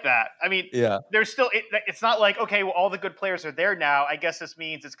something like that. I mean, yeah. There's still it's not like, okay, well, all the good players are there now. I guess this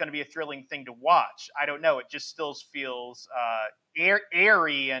means it's going to be a thrilling thing to watch. I don't know. It just still feels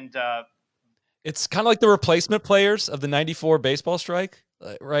airy and it's kind of like the replacement players of the '94 baseball strike,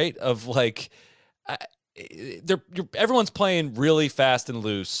 right? Of like, everyone's playing really fast and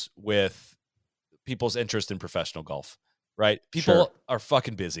loose with people's interest in professional golf, right? People are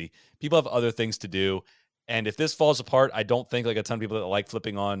fucking busy. People have other things to do. And if this falls apart, I don't think like a ton of people that like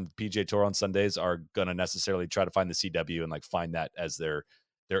flipping on PGA Tour on Sundays are going to necessarily try to find the CW and like find that as their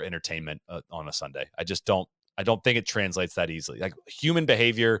entertainment on a Sunday. I don't think it translates that easily. Like human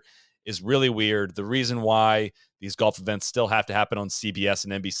behavior is really weird. The reason why these golf events still have to happen on CBS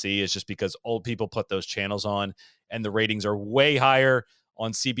and NBC is just because old people put those channels on and the ratings are way higher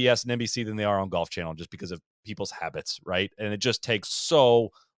on CBS and NBC than they are on Golf Channel just because of people's habits, right? And it just takes so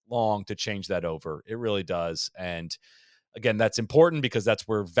long to change that over. It really does. And again, that's important because that's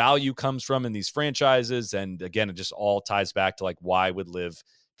where value comes from in these franchises. And again, it just all ties back to like, why would Liv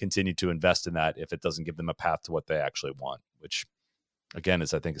continue to invest in that if it doesn't give them a path to what they actually want, which again I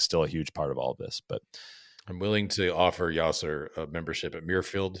think is still a huge part of all of this. But I'm willing to offer Yasser a membership at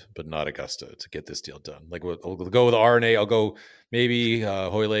Muirfield, but not Augusta to get this deal done. Like we'll go with RNA. I'll go maybe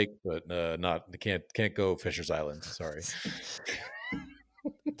Hoylake, but not, can't go Fisher's Island. Sorry.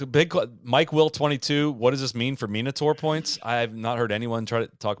 The big Mike Will 22. What does this mean for Minotaur points? I have not heard anyone try to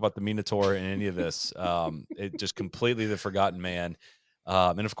talk about the Minotaur in any of this. It just completely the forgotten man.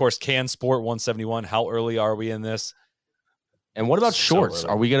 And of course, Can Sport 171. How early are we in this? And what about shorts?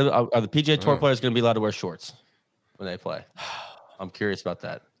 Are the PGA Tour players going to be allowed to wear shorts when they play? I'm curious about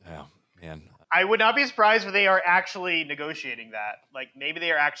that. Yeah, man. I would not be surprised if they are actually negotiating that. Like maybe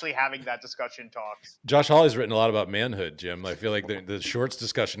they are actually having that discussion talks. Josh Hawley's written a lot about manhood, Jim. I feel like the shorts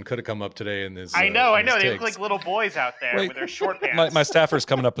discussion could have come up today in this. I know. They look like little boys out there with their short pants. My staffer's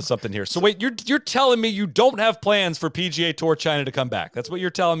coming up with something here. So wait, you're telling me you don't have plans for PGA Tour China to come back? That's what you're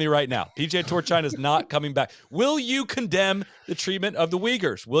telling me right now. PGA Tour China is not coming back. Will you condemn the treatment of the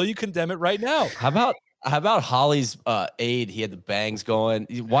Uyghurs? Will you condemn it right now? How about Holly's aide? He had the bangs going.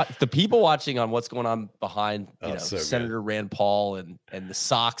 The people watching on what's going on behind Senator good. Rand Paul and the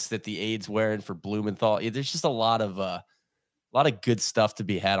socks that the aide's wearing for Blumenthal. There's just a lot of good stuff to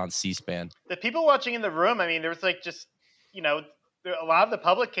be had on C-SPAN. The people watching in the room, I mean, there was like just a lot of the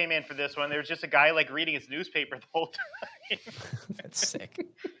public came in for this one. There was just a guy like reading his newspaper the whole time. That's sick.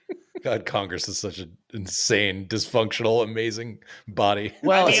 God, Congress is such an insane, dysfunctional, amazing body.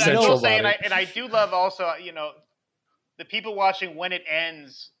 Well, I will say, and I do love also, the people watching when it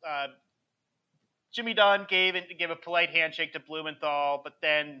ends. Jimmy Dunn gave a polite handshake to Blumenthal, but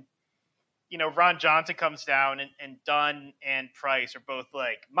then, Ron Johnson comes down and Dunn and Price are both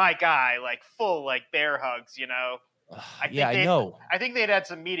like, my guy, like full like bear hugs. I know. I think they'd had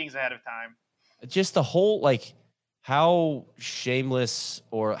some meetings ahead of time. Just the whole like. How shameless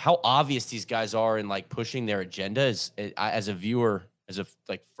or how obvious these guys are in like pushing their agenda is, as a viewer,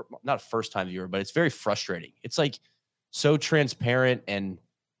 not a first time viewer, but it's very frustrating. It's like so transparent and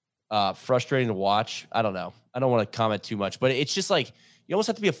frustrating to watch. I don't know. I don't want to comment too much, but it's just like you almost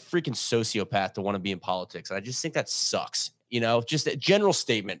have to be a freaking sociopath to want to be in politics. And I just think that sucks. Just a general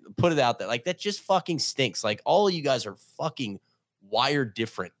statement, put it out there. Like that just fucking stinks. Like all of you guys are fucking wired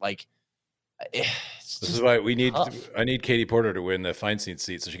different. Like, this is why I need Katie Porter to win the Feinstein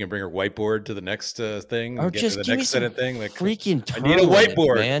seat so she can bring her whiteboard to the next thing, or just the give next Senate thing. Like, freaking, I need a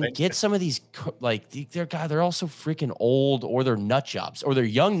whiteboard, man. Get some of these they're also freaking old, or they're nut jobs, or they're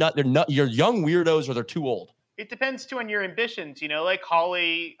young you're young weirdos, or they're too old. It depends too on your ambitions. Like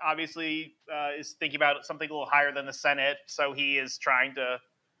Hawley obviously is thinking about something a little higher than the Senate, so he is trying to.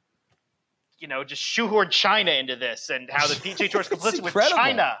 Just shoehorn China into this, and how the PGA Tour is complicit with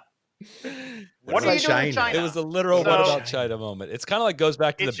China. What are you doing in China? It was a literal So- "What about China" moment. It's kind of like goes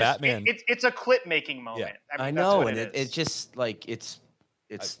back to the It's just, Batman. it's a clip making moment. I mean, know, that's and what it just like it's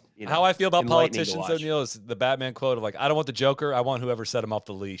you know, How I feel about enlightening to politicians, watch. O'Neill, is the Batman quote of like, "I don't want the Joker. I want whoever set him off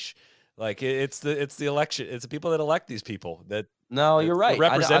the leash." Like it's the election. It's the people that elect these people that. No, you're right. We're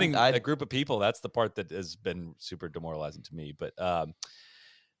representing I a group of people. That's the part that has been super demoralizing to me. But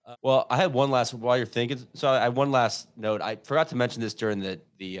well, I had one last while you're thinking. So I had one last note. I forgot to mention this during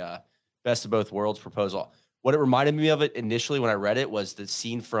the Best of Both Worlds proposal. What it reminded me of it initially when I read it was the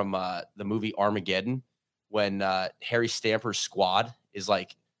scene from the movie Armageddon when Harry Stamper's squad is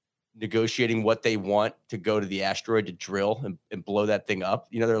like negotiating what they want to go to the asteroid to drill and blow that thing up.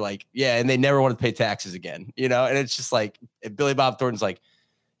 You know, they're like, yeah, and they never want to pay taxes again. You know, and it's just like Billy Bob Thornton's like,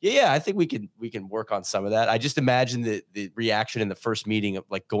 yeah, I think we can work on some of that. I just imagine the reaction in the first meeting of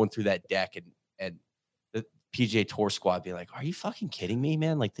like going through that deck and the PGA Tour squad being like, "Are you fucking kidding me,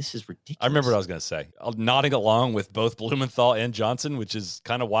 man? Like this is ridiculous." I remember what I was going to say. Nodding along with both Blumenthal and Johnson, which is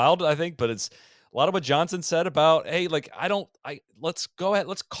kind of wild, I think, but it's a lot of what Johnson said about, hey, like let's go ahead,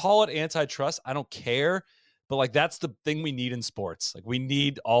 let's call it antitrust. I don't care, but like that's the thing we need in sports. Like we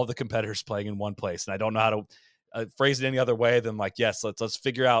need all the competitors playing in one place, and I don't know how to phrase it any other way than like, yes, let's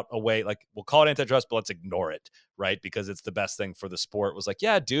figure out a way. Like we'll call it antitrust, but let's ignore it, right? Because it's the best thing for the sport. It was like,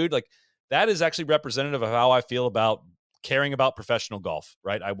 yeah, dude, like that is actually representative of how I feel about caring about professional golf,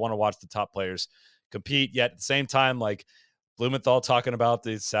 right? I want to watch the top players compete, yet at the same time, like Blumenthal talking about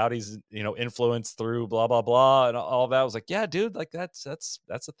the Saudis, you know, influence through blah blah blah and all that. I was like, yeah, dude, like that's a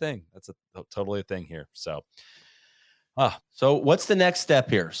thing. That's totally a thing here. So. So what's the next step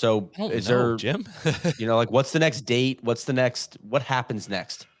here? So there, Jim? you know, like what's the next date? What happens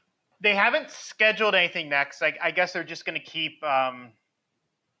next? They haven't scheduled anything next. I guess they're just going to keep. I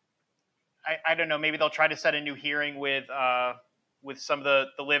don't know. Maybe they'll try to set a new hearing with some of the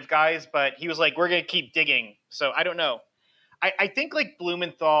live guys. But he was like, "We're going to keep digging." So I don't know. I think like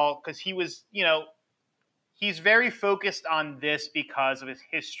Blumenthal, because he was, you know, he's very focused on this because of his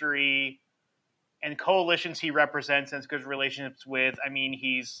history and coalitions he represents and his good relationships with. I mean,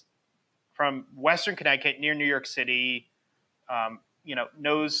 he's from Western Connecticut near New York City, you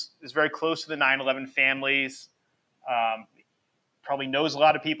know, is very close to the 9/11 families, probably knows a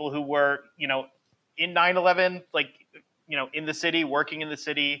lot of people who were, you know, in 9/11, like, you know, in the city, working in the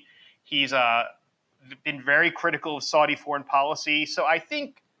city. He's been very critical of Saudi foreign policy. So I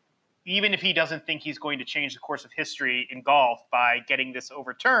think even if he doesn't think he's going to change the course of history in golf by getting this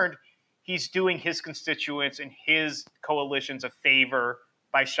overturned, he's doing his constituents and his coalitions a favor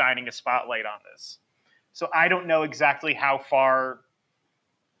by shining a spotlight on this. So I don't know exactly how far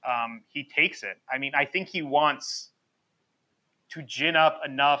he takes it. I mean, I think he wants to gin up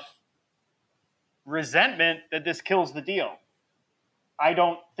enough resentment that this kills the deal. I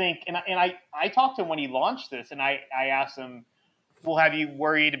don't think, and I talked to him when he launched this, and I asked him, well, have you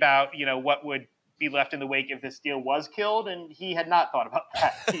worried about, you know, what would be left in the wake if this deal was killed? And he had not thought about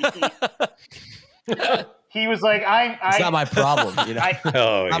that. He was like, it's not my problem, you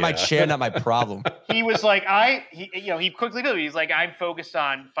know. Not my chair, not my problem. He was like, he quickly did. He's like, I'm focused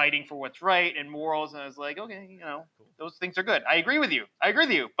on fighting for what's right and morals. And I was like, okay, you know, those things are good. I agree with you.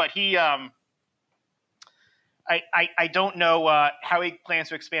 But he, I don't know how he plans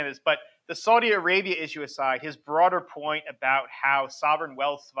to expand this. But the Saudi Arabia issue aside, his broader point about how sovereign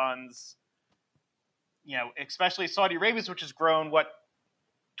wealth funds, you know, especially Saudi Arabia's, which has grown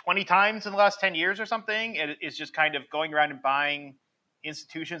 20 times in the last 10 years or something, it is just kind of going around and buying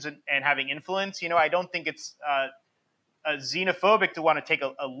institutions and having influence. You know, I don't think it's xenophobic to want to take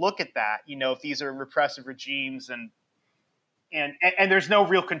a look at that, you know, if these are repressive regimes and there's no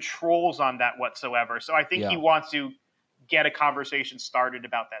real controls on that whatsoever. So I think he wants to get a conversation started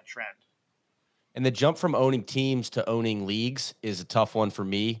about that trend. And the jump from owning teams to owning leagues is a tough one for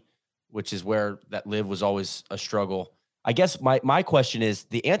me, which is where that live was always a struggle. I guess my question is,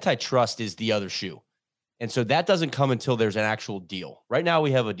 the antitrust is the other shoe. And so that doesn't come until there's an actual deal. Right now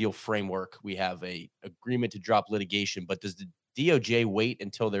we have a deal framework. We have a agreement to drop litigation, but does the DOJ wait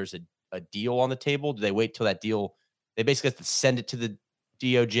until there's a deal on the table? Do they wait till that deal? They basically have to send it to the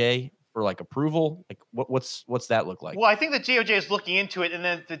DOJ for like approval. Like what's that look like? Well, I think the DOJ is looking into it, and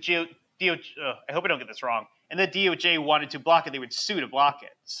then the DOJ, I hope I don't get this wrong. And the DOJ wanted to block it, they would sue to block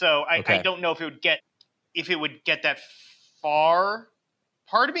it. So I don't know if it would get that far.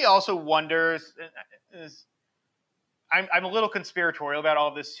 Part of me also wonders, I'm a little conspiratorial about all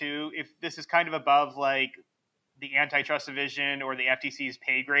of this too, if this is kind of above like the antitrust division or the FTC's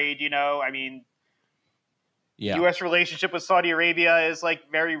pay grade, you know? I mean, U.S. relationship with Saudi Arabia is like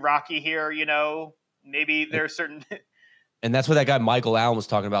very rocky here, you know? Maybe there are certain And that's what that guy Michael Allen was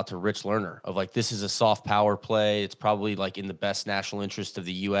talking about to Rich Lerner of like, this is a soft power play. It's probably like in the best national interest of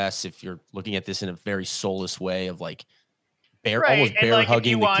the U.S. if you're looking at this in a very soulless way of like almost bear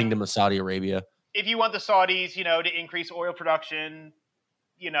hugging the Kingdom of Saudi Arabia. If you want the Saudis, to increase oil production,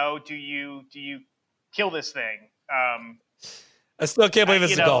 do you kill this thing? I still can't believe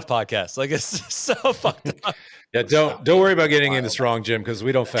it's a golf podcast. Like, it's so fucked up. Yeah, don't worry about getting in this wrong, Jim, because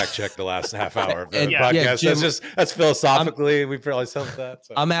we don't fact check the last half hour of the podcast. Yeah, Jim, that's philosophically, we probably said that.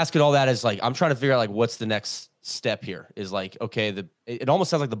 So. I'm asking all that as like, I'm trying to figure out like what's the next step here is like, okay, it almost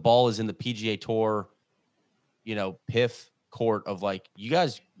sounds like the ball is in the PGA Tour, PIF court of like, you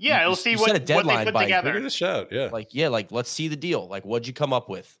guys, we'll see what, set a deadline what they put together. Figure this out, yeah. Like let's see the deal. Like, what'd you come up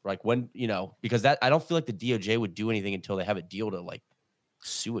with? Like when, because I don't feel like the DOJ would do anything until they have a deal to like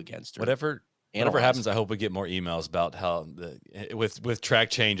sue against or whatever happens. I hope we get more emails about how with track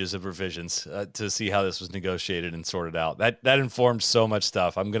changes of revisions to see how this was negotiated and sorted out. That informs so much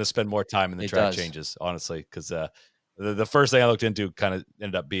stuff. I'm going to spend more time in the track changes, honestly, because the first thing I looked into kind of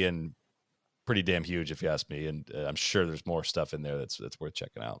ended up being pretty damn huge, if you ask me. And I'm sure there's more stuff in there that's worth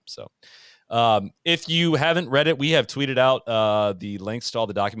checking out. So if you haven't read it, we have tweeted out the links to all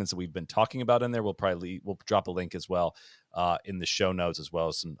the documents that we've been talking about in there. We'll drop a link as well in the show notes, as well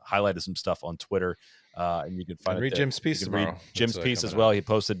as highlighted some stuff on Twitter. And you can read Jim's piece tomorrow. Read Jim's piece as well. He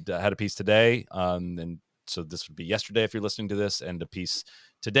had a piece today. And so this would be yesterday if you're listening to this, and a piece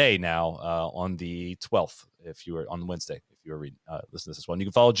today now on the 12th, if you were on Wednesday, if you were listening to this one. You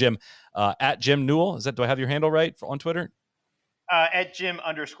can follow Jim at Jim Newell. Do I have your handle right on Twitter? At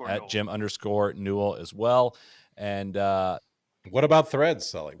Jim_Newell. At Jim_Newell as well. And what about Threads,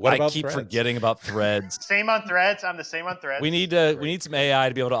 Sully? I keep forgetting about Threads. Same on Threads. I'm the same on Threads. We need some AI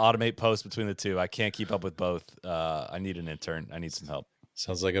to be able to automate posts between the two. I can't keep up with both. I need an intern. I need some help.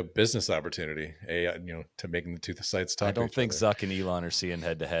 Sounds like a business opportunity, to making the two sites talk. I don't think Zuck and Elon are seeing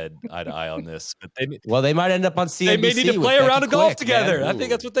head to head, eye to eye on this. But they might end up on CNBC. They may need to play a round of golf together. I think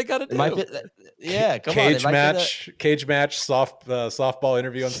that's what they got to do. Come on. Cage match, softball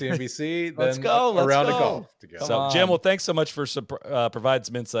interview on CNBC. Let's go. A round of golf together. So, Jim, well, thanks so much for providing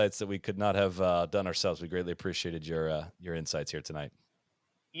some insights that we could not have done ourselves. We greatly appreciated your insights here tonight.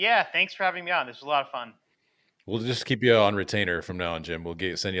 Yeah, thanks for having me on. This was a lot of fun. We'll just keep you on retainer from now on, Jim. We'll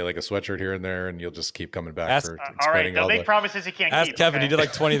send you like a sweatshirt here and there, and you'll just keep coming back for explaining all right, they'll make promises he can't keep. Ask Kevin. Okay? He did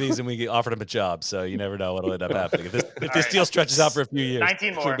like 20 of these, and we offered him a job. So you never know what'll end up happening. If this deal stretches out for a few years,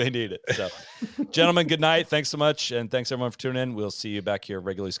 19 more. We may need it. So, gentlemen, good night. Thanks so much, and thanks everyone for tuning in. We'll see you back here,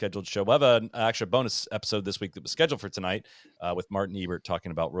 regularly scheduled show. We'll have an extra bonus episode this week that was scheduled for tonight with Martin Ebert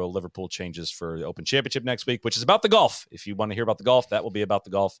talking about Royal Liverpool changes for the Open Championship next week, which is about the golf. If you want to hear about the golf, that will be about the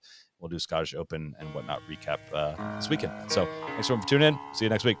golf. We'll do Scottish Open and whatnot recap this weekend. So thanks everyone for tuning in. See you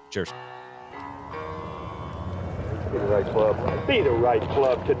next week. Cheers. Be the right club. Be the right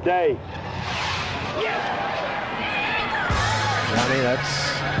club today. Johnny,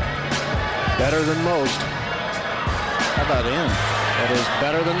 that's better than most. How about him? That is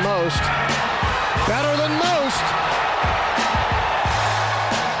better than most. Better than most.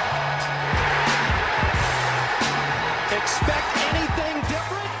 Expect any